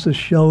analysis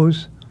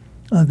shows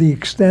the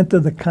extent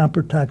of the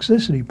copper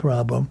toxicity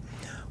problem,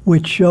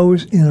 which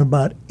shows in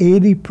about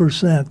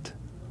 80%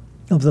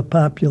 of the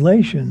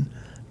population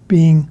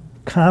being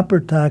copper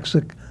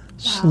toxic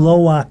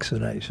slow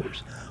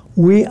oxidizers.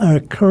 We are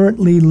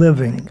currently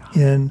living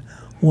in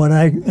what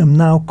I am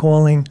now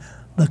calling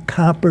the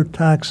copper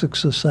toxic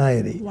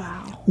society.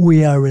 Wow.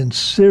 We are in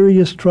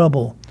serious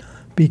trouble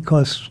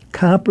because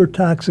copper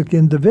toxic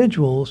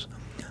individuals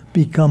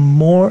become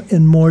more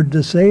and more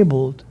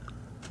disabled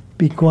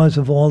because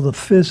of all the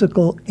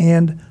physical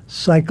and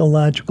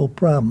psychological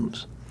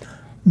problems.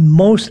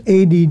 Most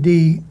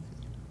ADD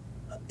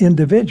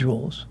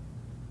individuals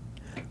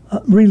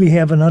really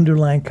have an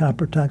underlying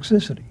copper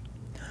toxicity.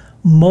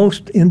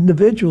 Most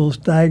individuals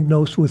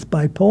diagnosed with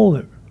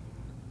bipolar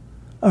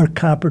are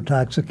copper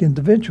toxic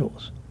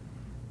individuals.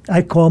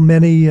 I call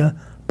many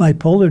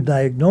bipolar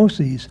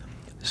diagnoses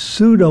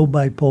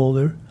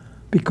pseudo-bipolar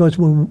because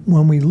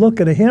when we look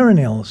at a hair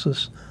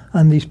analysis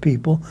on these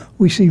people,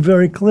 we see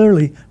very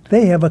clearly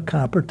they have a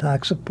copper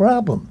toxic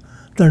problem.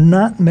 They're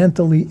not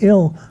mentally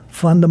ill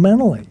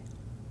fundamentally.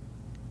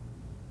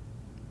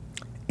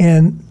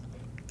 And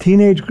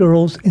teenage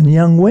girls and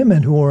young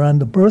women who are on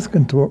the birth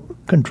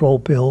control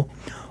pill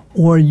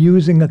or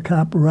using a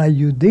copper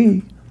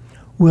IUD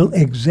will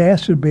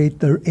exacerbate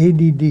their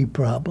ADD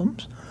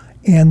problems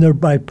and their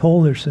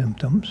bipolar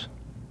symptoms,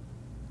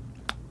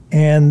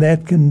 and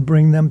that can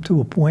bring them to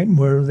a point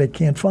where they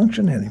can't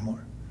function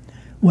anymore,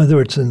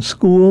 whether it's in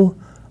school,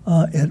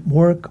 at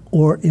work,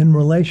 or in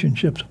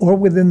relationships, or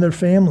within their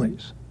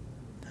families.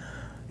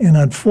 And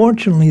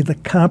unfortunately, the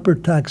copper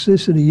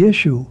toxicity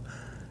issue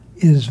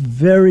is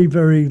very,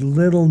 very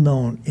little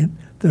known.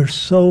 There's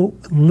so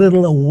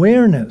little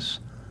awareness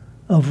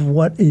of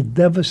what a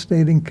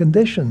devastating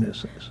condition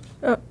this is.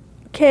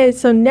 Okay,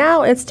 so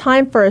now it's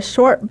time for a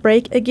short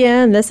break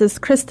again. This is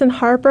Kristen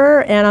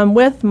Harper, and I'm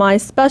with my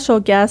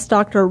special guest,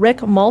 Dr. Rick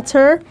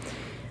Malter.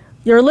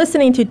 You're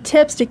listening to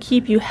Tips to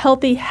Keep You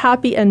Healthy,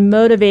 Happy, and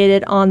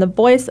Motivated on the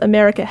Voice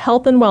America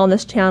Health and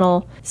Wellness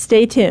channel.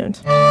 Stay tuned.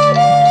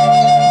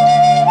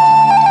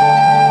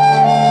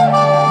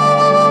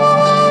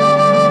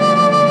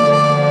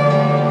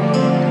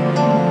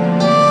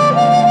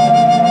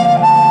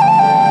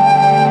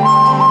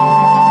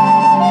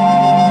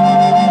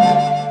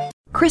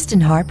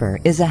 Kristen Harper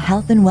is a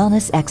health and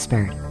wellness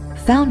expert,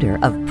 founder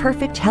of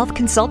Perfect Health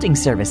Consulting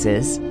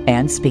Services,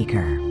 and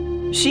speaker.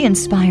 She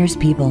inspires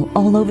people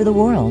all over the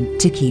world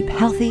to keep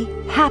healthy,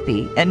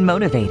 happy, and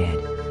motivated.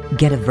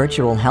 Get a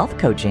virtual health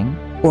coaching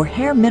or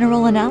hair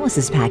mineral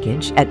analysis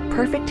package at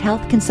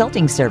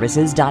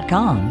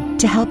perfecthealthconsultingservices.com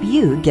to help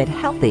you get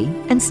healthy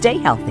and stay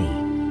healthy.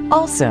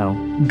 Also,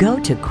 go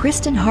to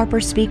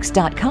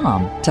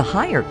KristenHarperSpeaks.com to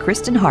hire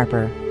Kristen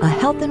Harper, a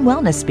health and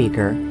wellness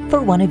speaker,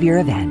 for one of your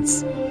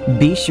events.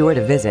 Be sure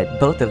to visit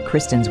both of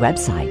Kristen's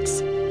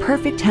websites,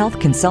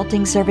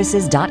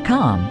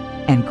 perfecthealthconsultingservices.com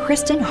and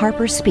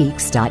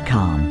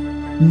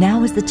KristenHarperSpeaks.com.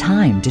 Now is the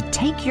time to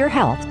take your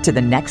health to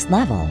the next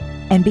level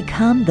and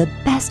become the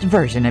best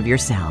version of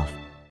yourself.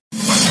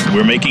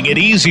 We're making it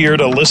easier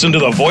to listen to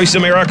the Voice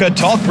America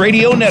Talk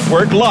Radio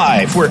Network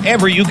live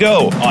wherever you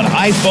go on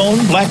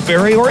iPhone,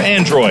 BlackBerry, or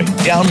Android.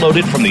 Download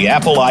it from the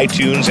Apple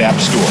iTunes App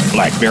Store,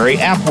 BlackBerry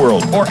App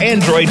World, or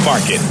Android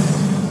Market.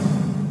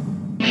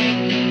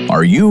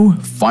 Are you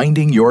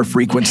finding your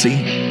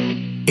frequency?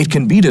 It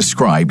can be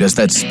described as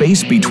that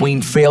space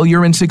between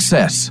failure and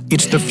success.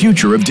 It's the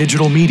future of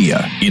digital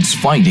media. It's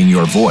finding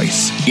your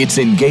voice. It's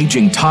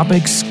engaging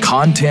topics,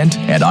 content,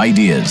 and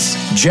ideas.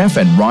 Jeff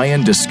and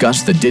Ryan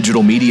discuss the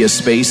digital media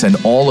space and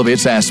all of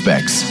its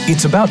aspects.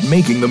 It's about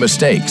making the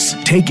mistakes,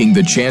 taking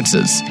the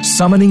chances,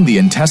 summoning the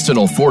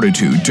intestinal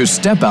fortitude to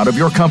step out of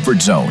your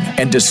comfort zone,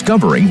 and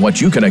discovering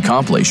what you can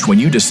accomplish when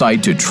you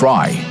decide to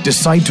try,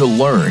 decide to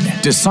learn,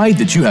 decide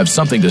that you have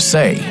something to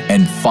say,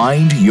 and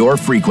find your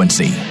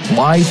frequency.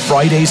 Live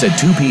Fridays at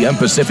 2 p.m.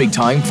 Pacific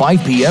Time,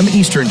 5 p.m.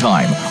 Eastern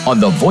Time on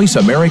the Voice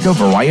America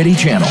Variety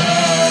Channel.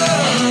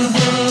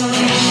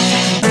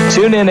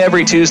 Tune in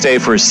every Tuesday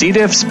for C.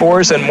 diff,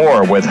 spores, and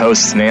more with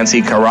hosts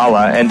Nancy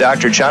Kerala and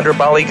Dr.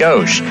 Chandrabali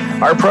Ghosh.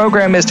 Our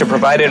program is to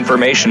provide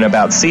information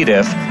about C.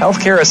 diff,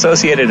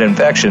 healthcare-associated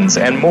infections,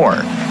 and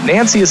more.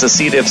 Nancy is a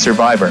C. diff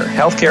survivor,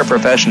 healthcare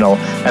professional,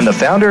 and the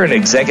founder and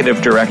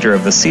executive director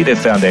of the C. diff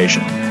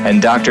Foundation.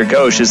 And Dr.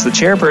 Ghosh is the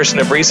chairperson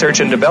of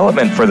research and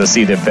development for the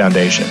C. diff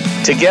Foundation.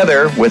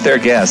 Together, with their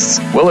guests,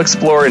 we'll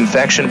explore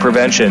infection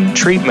prevention,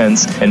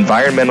 treatments,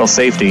 environmental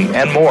safety,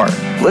 and more.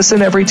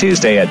 Listen every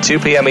Tuesday at 2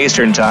 p.m.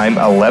 Eastern Time,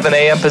 11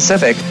 a.m.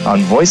 Pacific on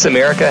Voice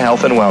America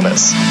Health and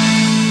Wellness.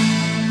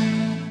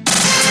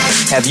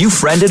 Have you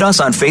friended us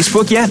on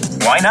Facebook yet?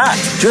 Why not?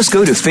 Just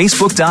go to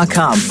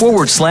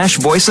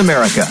facebook.com/Voice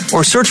America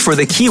or search for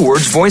the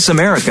keywords Voice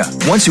America.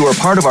 Once you are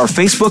part of our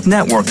Facebook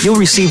network, you'll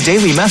receive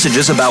daily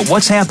messages about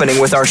what's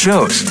happening with our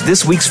shows,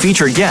 this week's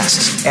featured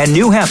guests, and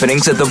new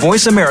happenings at the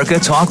Voice America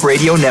Talk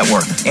Radio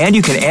Network. And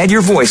you can add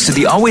your voice to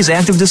the always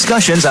active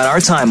discussions on our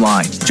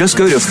timeline. Just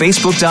go to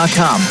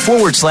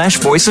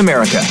facebook.com/Voice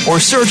America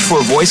or search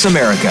for Voice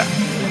America.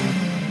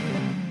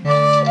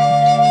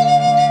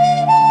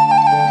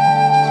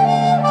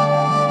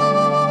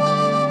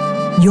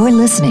 You're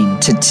listening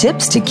to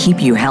Tips to Keep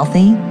You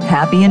Healthy,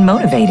 Happy, and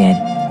Motivated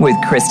with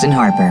Kristen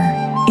Harper.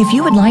 If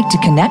you would like to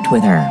connect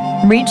with her,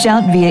 reach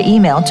out via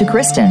email to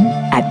Kristen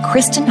at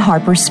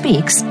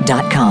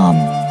KristenHarperSpeaks.com.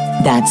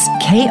 That's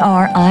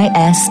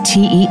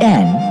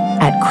KRISTEN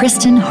at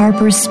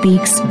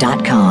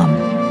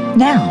KristenHarperSpeaks.com.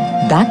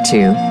 Now, back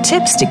to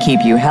Tips to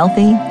Keep You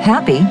Healthy,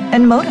 Happy,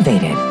 and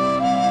Motivated.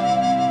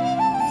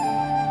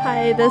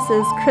 Hi, this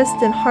is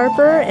Kristen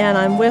Harper, and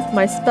I'm with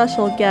my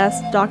special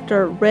guest,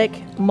 Dr.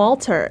 Rick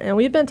Malter. And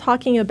we've been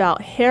talking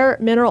about hair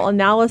mineral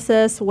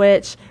analysis,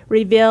 which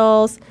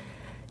reveals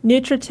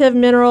nutritive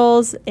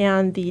minerals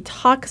and the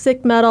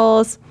toxic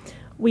metals.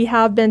 We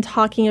have been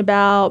talking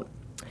about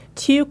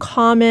two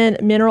common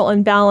mineral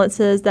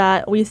imbalances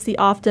that we see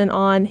often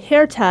on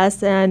hair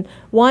tests, and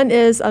one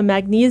is a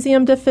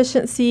magnesium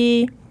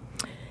deficiency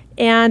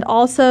and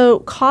also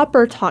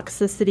copper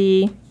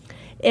toxicity.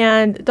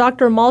 And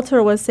Dr.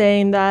 Malter was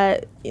saying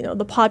that,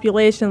 the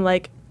population,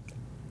 like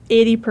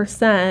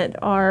 80%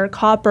 are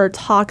copper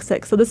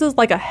toxic. So this is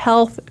like a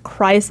health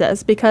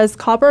crisis because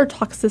copper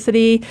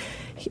toxicity,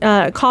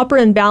 copper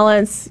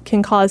imbalance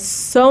can cause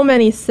so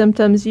many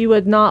symptoms you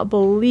would not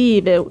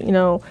believe it,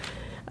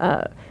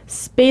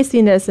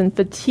 spaciness and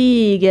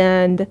fatigue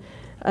and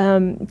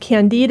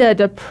candida,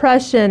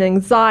 depression,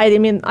 anxiety. I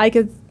mean, I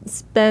could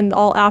spend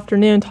all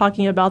afternoon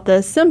talking about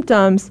the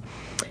symptoms.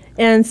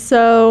 And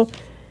so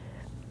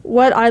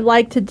what I'd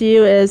like to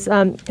do is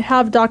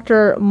have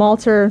Dr.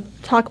 Malter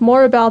talk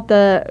more about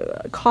the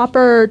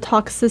copper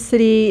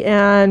toxicity,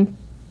 and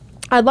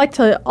I'd like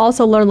to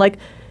also learn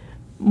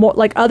more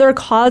other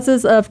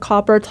causes of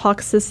copper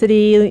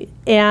toxicity,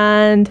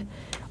 and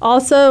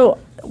also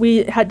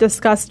we had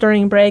discussed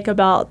during break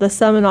about the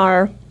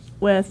seminar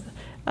with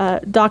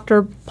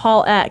Dr.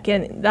 Paul Eck,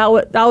 and that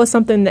was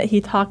something that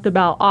he talked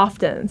about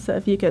often. So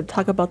if you could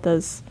talk about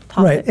those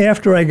topics. Right.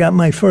 After I got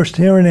my first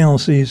hair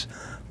analyses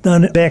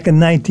done back in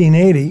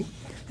 1980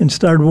 and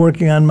started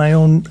working on my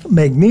own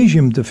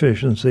magnesium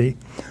deficiency,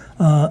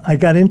 I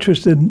got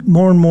interested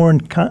more and more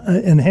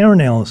in hair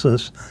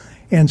analysis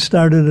and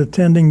started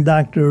attending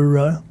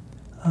Dr.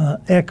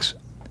 Eck's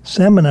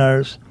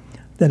seminars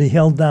that he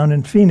held down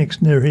in Phoenix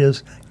near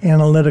his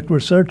analytic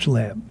research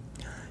lab.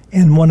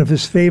 And one of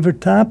his favorite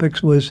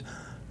topics was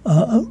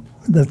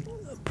the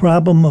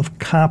problem of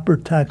copper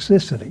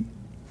toxicity,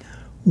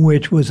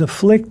 which was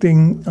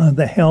afflicting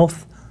the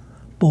health,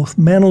 both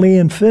mentally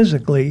and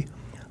physically,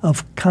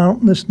 of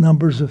countless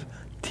numbers of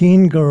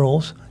teen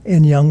girls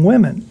and young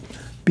women,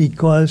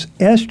 because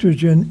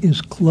estrogen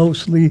is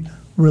closely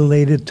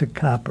related to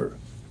copper.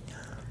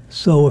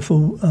 So if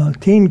a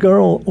teen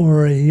girl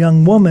or a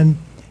young woman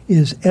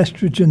is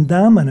estrogen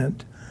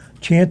dominant,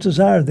 chances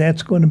are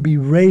that's going to be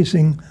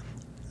raising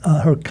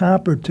her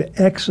copper to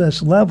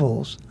excess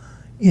levels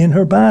in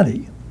her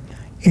body.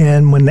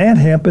 And when that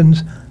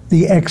happens,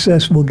 the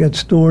excess will get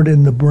stored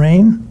in the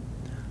brain,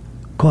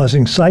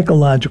 causing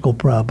psychological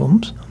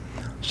problems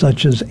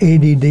such as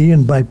ADD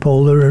and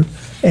bipolar,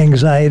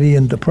 anxiety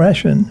and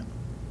depression,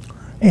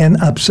 and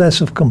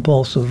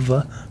obsessive-compulsive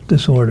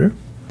disorder.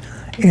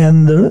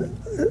 And the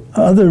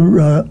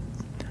other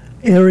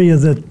area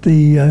that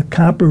the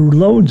copper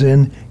loads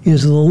in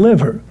is the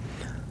liver.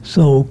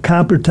 So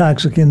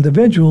copper-toxic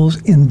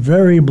individuals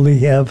invariably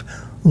have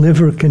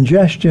liver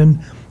congestion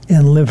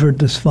and liver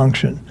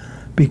dysfunction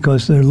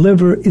because their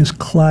liver is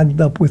clogged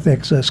up with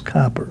excess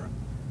copper.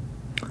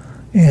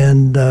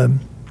 And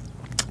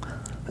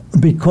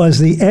because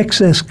the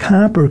excess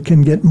copper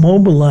can get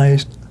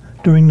mobilized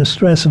during the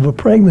stress of a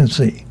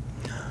pregnancy,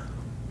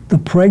 the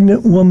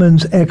pregnant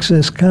woman's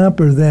excess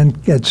copper then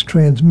gets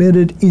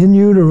transmitted in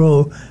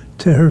utero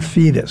to her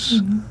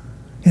fetus. Mm-hmm.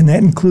 And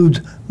that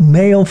includes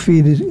male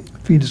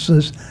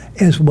fetuses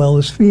as well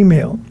as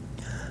female.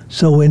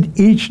 So in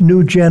each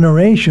new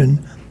generation,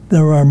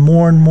 there are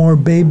more and more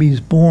babies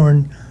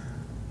born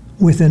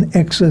with an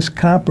excess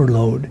copper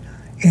load,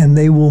 and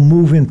they will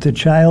move into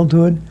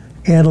childhood,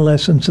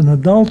 adolescence, and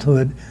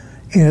adulthood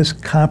as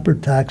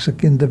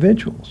copper-toxic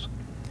individuals.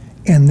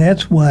 And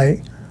that's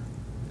why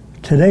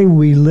today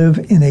we live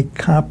in a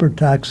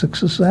copper-toxic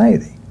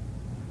society.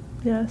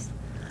 Yes.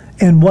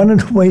 And one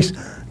of the ways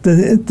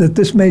that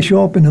this may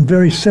show up in a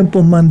very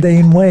simple,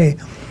 mundane way,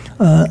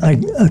 I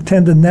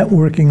attended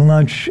networking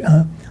lunch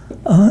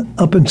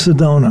up in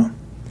Sedona.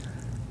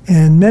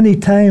 And many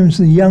times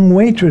the young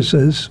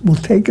waitresses will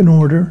take an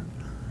order,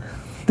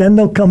 then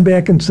they'll come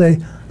back and say,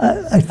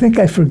 I think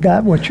I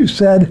forgot what you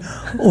said,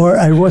 or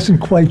I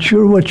wasn't quite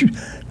sure what you...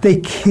 They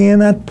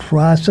cannot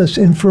process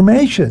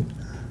information.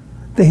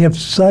 they have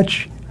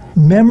such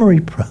memory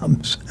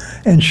problems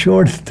and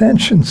short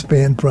attention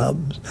span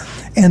problems.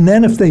 And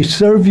then if they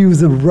serve you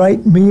the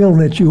right meal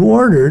that you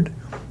ordered,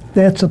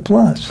 that's a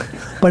plus.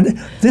 But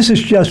this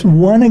is just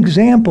one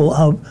example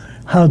of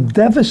how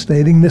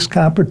devastating this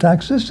copper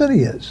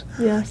toxicity is.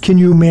 Yes. Can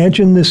you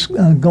imagine this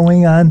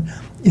going on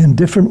in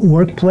different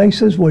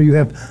workplaces where you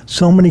have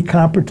so many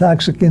copper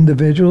toxic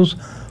individuals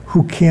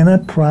who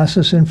cannot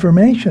process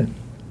information?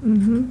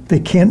 Mm-hmm. They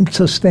can't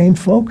sustain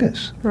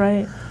focus.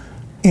 Right.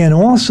 And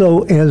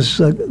also, as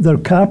their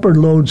copper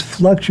loads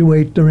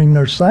fluctuate during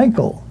their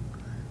cycle,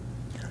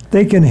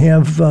 they can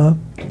have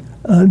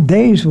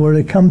days where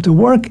they come to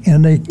work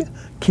and they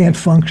can't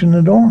function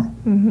at all.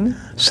 Mm-hmm.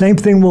 Same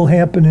thing will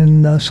happen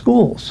in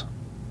schools.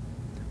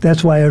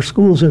 That's why our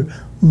schools are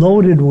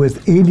loaded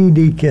with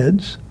ADD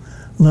kids,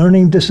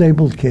 learning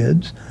disabled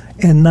kids,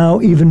 and now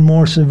even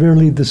more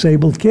severely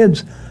disabled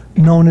kids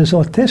known as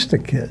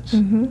autistic kids.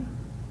 Mm-hmm.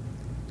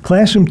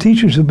 Classroom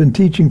teachers who've been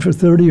teaching for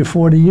 30 or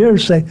 40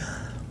 years say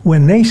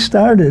when they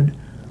started,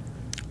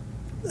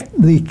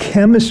 the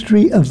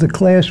chemistry of the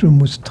classroom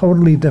was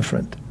totally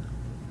different.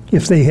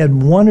 If they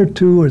had 1 or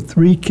 2 or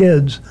 3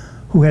 kids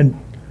who had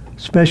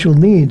special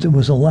needs, it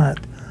was a lot.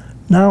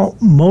 Now,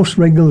 most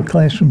regular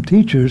classroom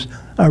teachers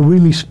are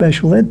really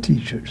special ed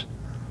teachers.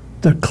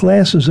 Their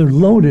classes are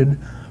loaded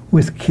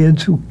with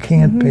kids who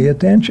can't pay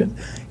attention.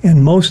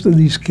 And most of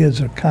these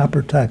kids are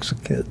copper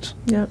toxic kids.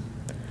 Yep.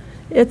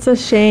 It's a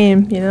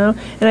shame, and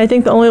I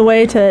think the only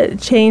way to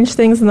change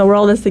things in the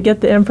world is to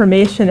get the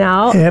information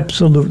out.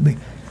 Absolutely.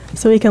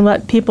 So we can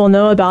let people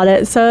know about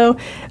it. So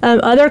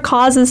other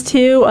causes,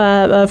 too,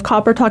 of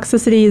copper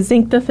toxicity is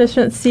zinc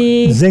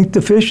deficiency. Zinc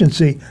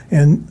deficiency,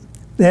 and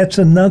that's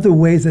another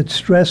way that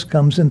stress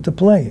comes into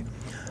play.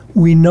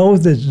 We know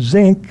that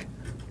zinc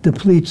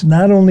depletes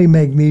not only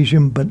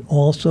magnesium, but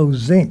also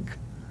zinc.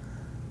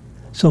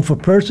 So if a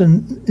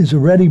person is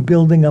already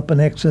building up an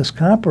excess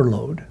copper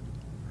load,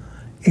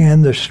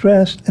 and they're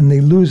stressed and they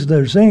lose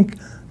their zinc,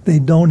 they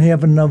don't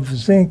have enough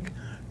zinc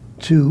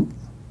to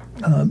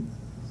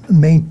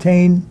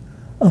maintain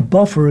a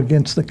buffer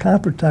against the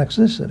copper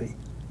toxicity.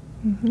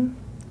 Mm-hmm.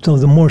 So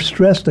the more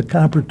stressed a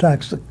copper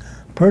toxic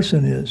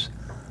person is,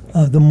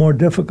 the more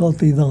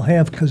difficulty they'll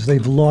have because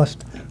they've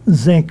lost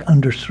zinc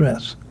under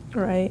stress.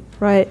 Right.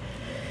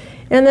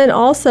 And then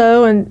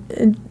also,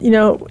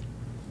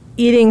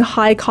 eating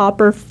high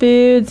copper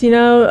foods,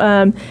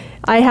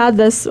 I had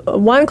this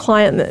one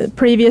client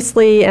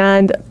previously,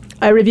 and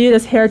I reviewed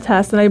his hair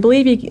test, and I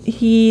believe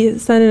he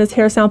sent in his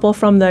hair sample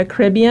from the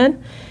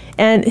Caribbean,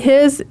 and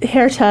his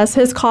hair test,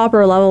 his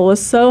copper level was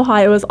so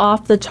high, it was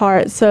off the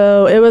chart.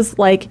 So it was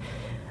like,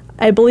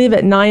 I believe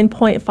at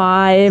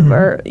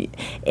 9.5,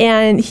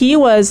 and he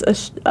was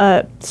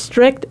a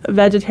strict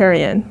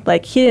vegetarian.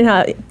 Like, he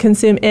didn't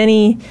consume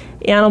any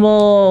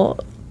animal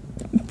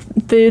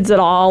foods at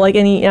all, like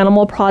any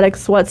animal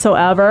products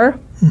whatsoever.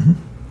 Mm-hmm.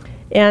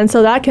 And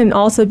so that can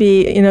also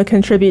be,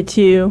 contribute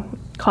to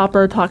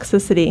copper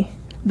toxicity,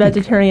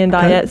 vegetarian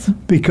diets.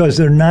 Because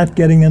they're not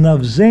getting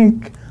enough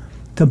zinc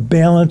to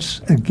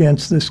balance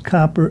against this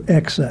copper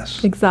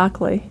excess.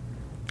 Exactly.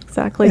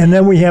 And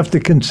then we have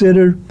to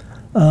consider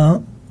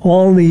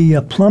all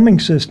the plumbing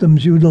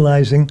systems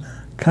utilizing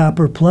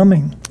copper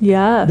plumbing.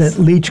 Yes.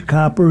 That leach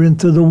copper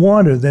into the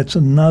water. That's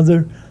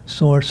another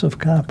source of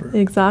copper.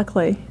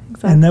 Exactly.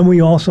 And then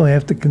we also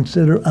have to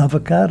consider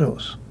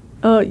avocados.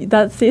 Oh,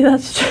 that's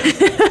true.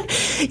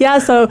 Yeah,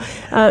 so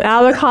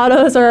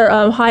avocados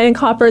are high in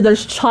copper.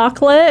 There's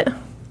chocolate,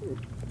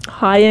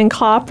 high in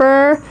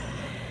copper.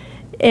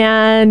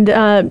 And,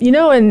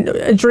 and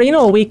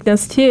adrenal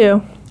weakness,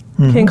 too,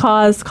 can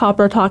cause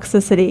copper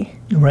toxicity.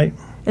 Right.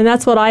 And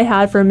that's what I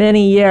had for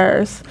many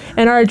years.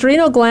 And our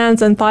adrenal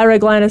glands and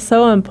thyroid gland is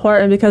so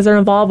important because they're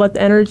involved with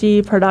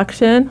energy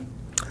production.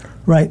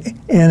 Right.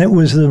 And it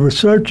was the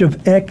research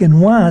of Eck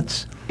and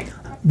Watts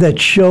that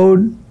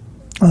showed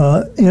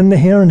in the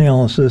hair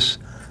analysis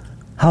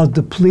how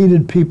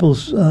depleted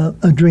people's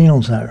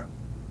adrenals are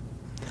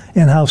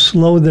and how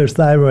slow their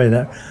thyroid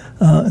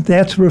are.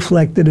 That's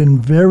reflected in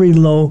very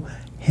low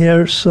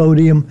hair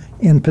sodium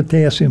and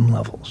potassium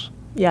levels.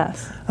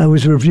 Yes. I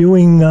was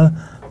reviewing a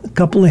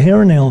couple of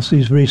hair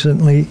analyses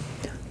recently.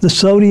 The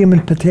sodium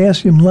and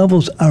potassium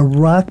levels are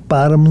rock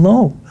bottom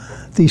low.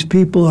 These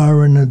people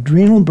are in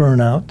adrenal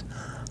burnout,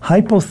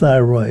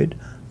 hypothyroid,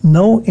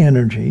 no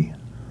energy.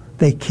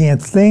 They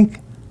can't think.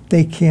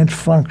 They can't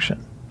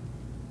function.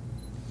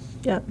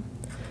 Yep.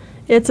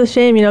 It's a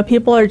shame,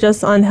 people are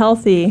just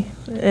unhealthy,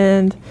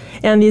 and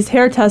these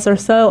hair tests are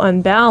so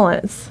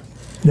unbalanced.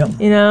 Yep.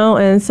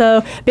 And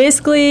so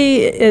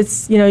basically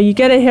it's, you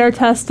get a hair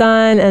test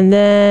done, and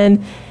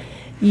then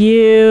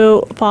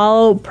you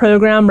follow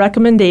program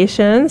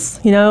recommendations,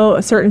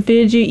 certain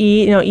foods you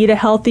eat a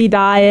healthy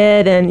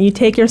diet, and you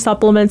take your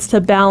supplements to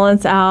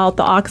balance out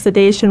the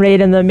oxidation rate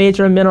and the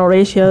major mineral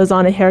ratios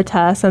on a hair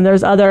test. And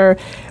there's other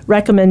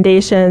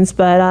recommendations,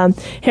 but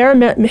hair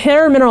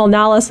mineral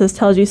analysis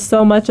tells you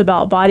so much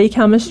about body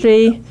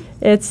chemistry.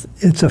 It's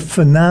a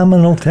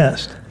phenomenal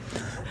test.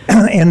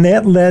 And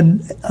that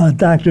led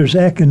Drs.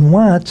 Eck and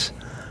Watts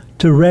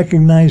to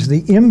recognize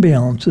the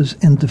imbalances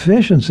and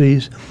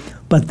deficiencies,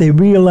 but they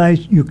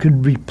realized you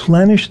could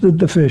replenish the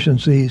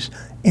deficiencies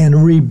and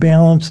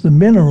rebalance the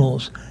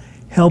minerals,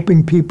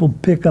 helping people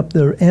pick up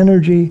their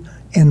energy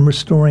and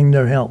restoring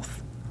their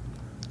health.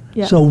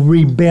 Yes. So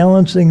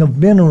rebalancing of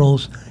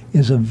minerals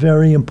is a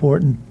very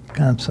important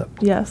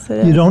concept. Yes, it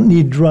is. You don't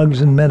need drugs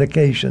and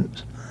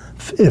medications.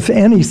 If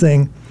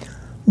anything,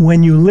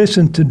 when you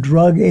listen to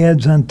drug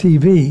ads on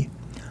TV,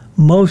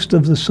 most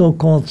of the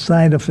so-called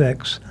side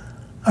effects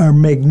are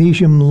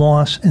magnesium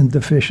loss and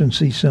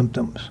deficiency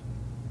symptoms.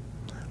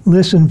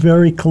 Listen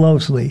very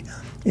closely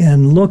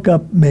and look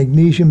up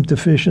magnesium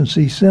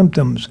deficiency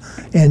symptoms,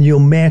 and you'll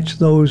match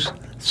those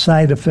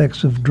side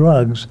effects of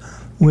drugs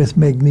with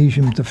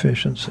magnesium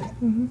deficiency.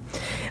 Mm-hmm.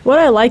 What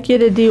I'd like you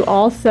to do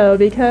also,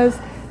 because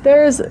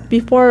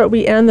before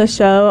we end the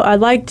show,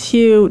 I'd like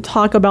to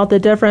talk about the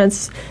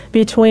difference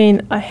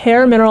between a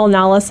hair mineral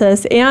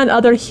analysis and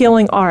other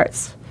healing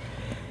arts.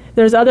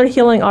 There's other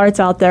healing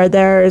arts out there.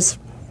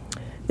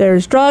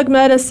 There's drug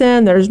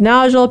medicine, there's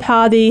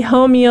naturopathy,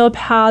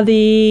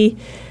 homeopathy,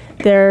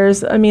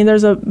 there's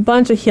a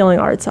bunch of healing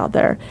arts out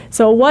there.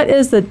 So what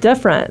is the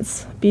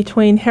difference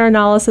between hair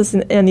analysis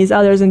and these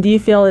others, and do you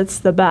feel it's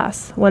the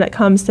best when it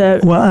comes to...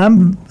 Well,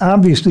 I'm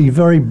obviously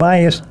very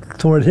biased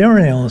toward hair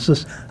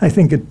analysis. I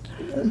think it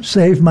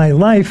saved my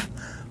life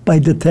by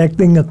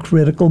detecting a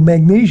critical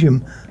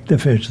magnesium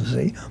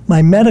deficiency.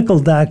 My medical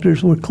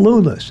doctors were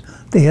clueless.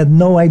 They had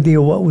no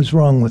idea what was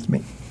wrong with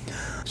me.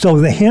 So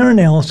the hair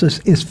analysis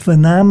is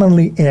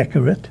phenomenally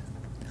accurate.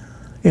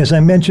 As I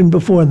mentioned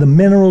before, the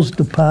minerals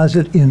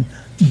deposit in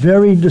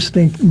very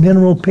distinct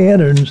mineral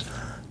patterns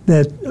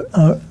that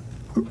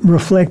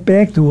reflect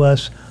back to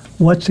us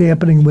what's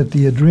happening with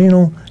the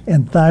adrenal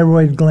and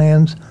thyroid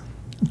glands,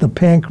 the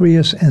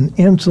pancreas and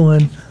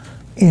insulin,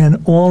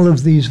 and all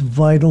of these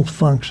vital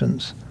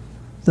functions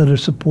that are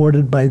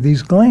supported by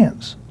these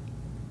glands.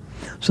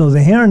 So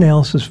the hair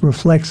analysis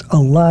reflects a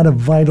lot of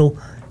vital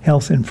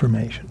health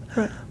information.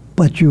 Right.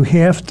 But you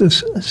have to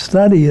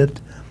study it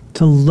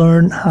to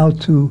learn how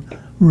to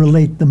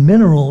relate the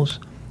minerals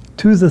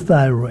to the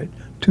thyroid,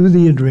 to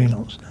the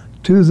adrenals,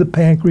 to the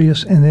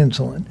pancreas and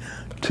insulin,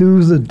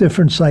 to the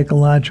different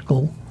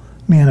psychological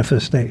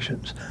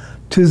manifestations,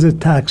 to the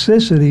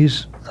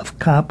toxicities of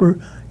copper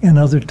and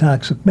other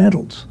toxic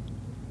metals.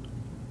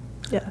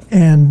 Yes.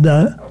 And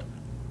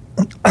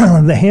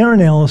the hair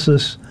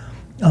analysis,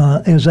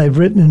 as I've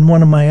written in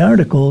one of my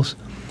articles,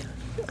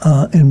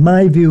 in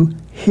my view,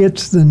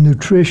 hits the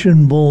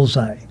nutrition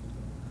bullseye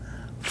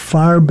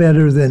far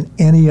better than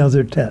any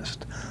other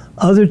test.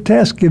 Other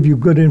tests give you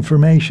good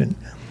information,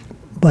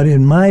 but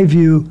in my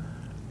view,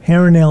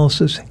 hair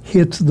analysis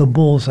hits the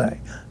bullseye.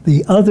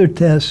 The other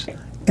tests,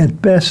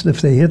 at best,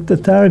 if they hit the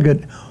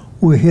target,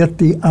 will hit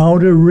the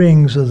outer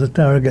rings of the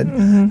target,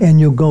 and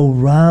you'll go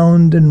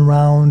round and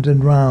round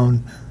and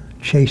round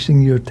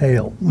chasing your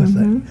tail with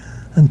it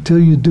until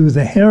you do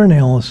the hair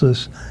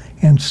analysis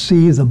and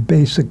see the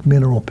basic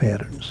mineral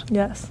patterns.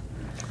 Yes.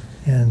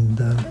 And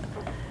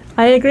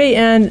I agree.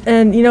 And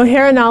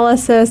hair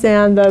analysis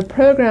and the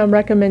program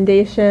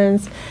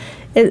recommendations,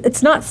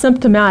 it's not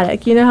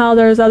symptomatic. You know how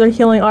there's other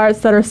healing arts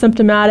that are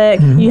symptomatic?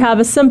 You have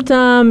a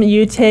symptom,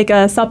 you take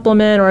a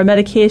supplement or a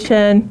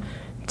medication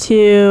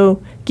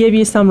to give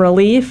you some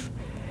relief.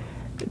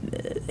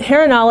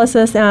 Hair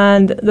analysis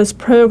and this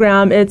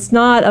program, it's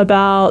not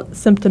about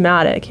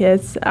symptomatic.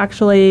 It's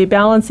actually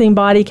balancing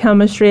body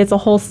chemistry. It's a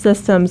whole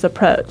systems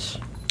approach.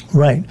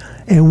 Right.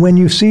 And when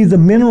you see the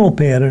mineral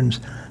patterns,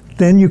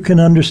 then you can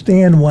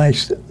understand why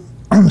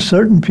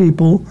certain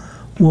people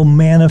will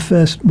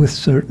manifest with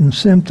certain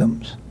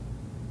symptoms.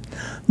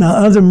 Now,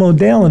 other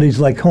modalities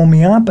like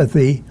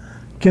homeopathy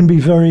can be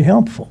very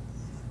helpful.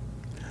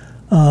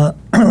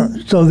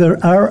 So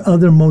there are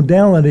other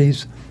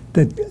modalities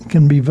that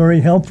can be very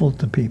helpful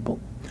to people.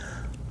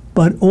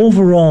 But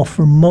overall,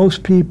 for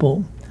most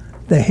people,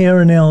 the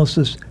hair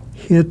analysis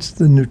hits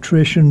the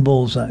nutrition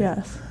bullseye.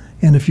 Yes.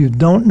 And if you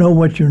don't know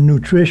what your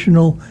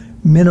nutritional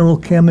mineral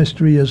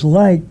chemistry is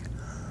like,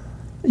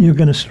 you're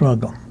going to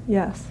struggle.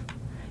 Yes.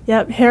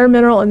 Yep, hair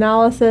mineral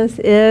analysis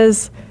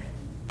is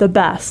the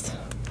best.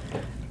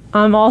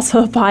 I'm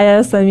also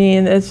biased. I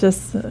mean, it's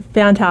just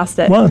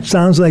fantastic. Well, it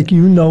sounds like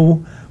you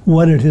know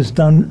what it has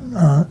done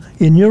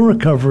in your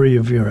recovery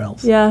of your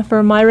health. Yeah,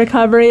 for my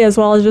recovery, as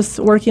well as just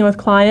working with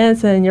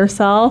clients and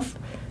yourself,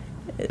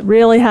 it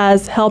really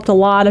has helped a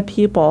lot of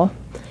people.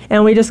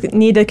 And we just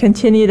need to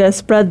continue to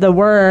spread the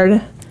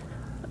word.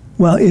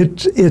 Well,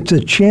 it's a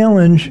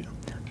challenge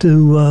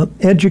to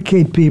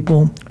educate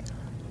people,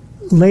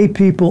 lay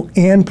people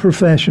and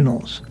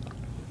professionals,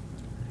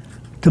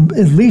 to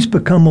at least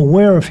become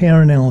aware of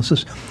hair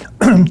analysis.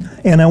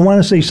 And I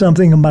want to say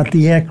something about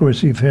the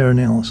accuracy of hair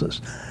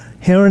analysis.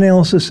 Hair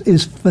analysis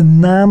is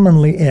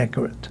phenomenally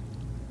accurate.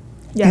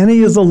 Yes.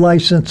 Any of the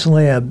licensed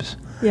labs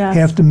Yes.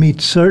 have to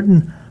meet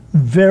certain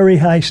very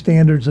high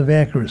standards of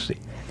accuracy.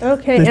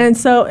 Okay, and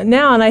so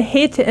now, and I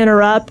hate to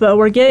interrupt, but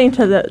we're getting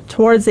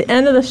towards the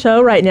end of the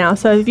show right now.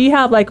 So if you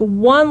have like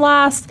one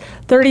last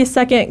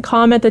 30-second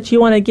comment that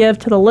you want to give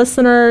to the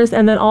listeners,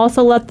 and then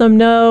also let them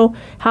know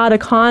how to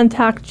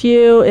contact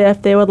you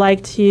if they would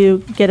like to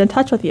get in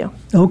touch with you.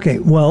 Okay,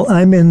 well,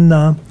 I'm in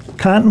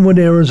Cottonwood,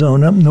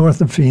 Arizona,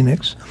 north of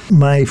Phoenix.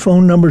 My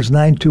phone number is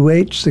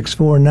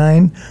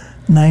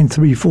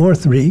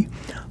 928-649-9343.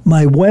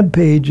 My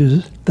webpage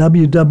is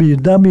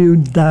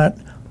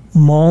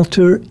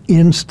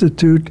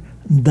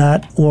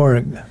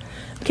www.malterinstitute.org.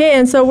 Okay,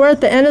 and so we're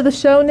at the end of the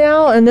show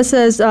now, and this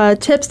is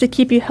tips to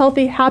keep you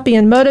healthy, happy,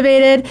 and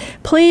motivated.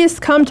 Please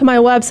come to my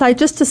website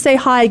just to say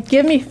hi.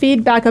 Give me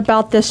feedback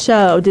about this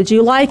show. Did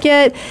you like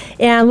it?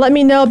 And let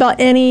me know about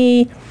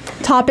any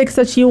topics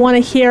that you want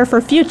to hear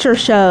for future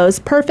shows.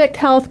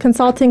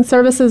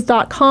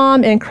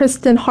 PerfectHealthConsultingServices.com and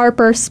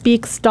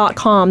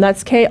KristenHarperSpeaks.com.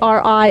 That's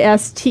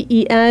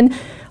KRISTEN,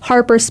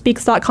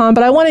 HarperSpeaks.com.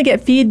 But I want to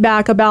get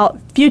feedback about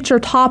future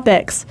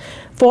topics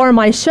for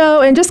my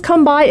show, and just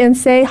come by and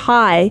say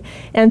hi.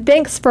 And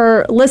thanks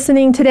for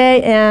listening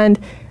today, and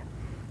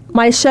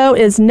my show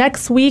is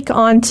next week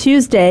on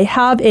Tuesday.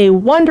 Have a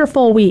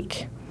wonderful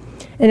week.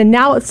 And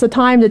now it's the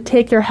time to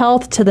take your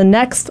health to the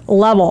next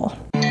level.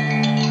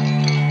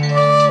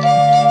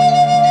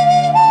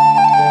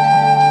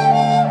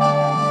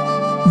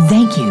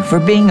 Thank you for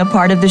being a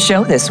part of the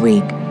show this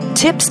week.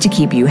 Tips to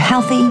keep you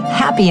healthy,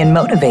 happy, and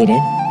motivated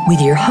with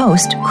your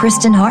host,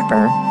 Kristen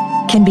Harper,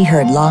 can be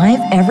heard live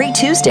every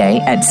Tuesday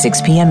at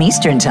 6 p.m.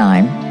 Eastern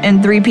Time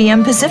and 3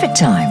 p.m. Pacific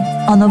Time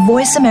on the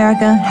Voice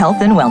America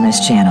Health and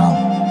Wellness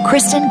Channel.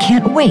 Kristen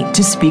can't wait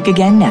to speak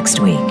again next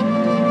week.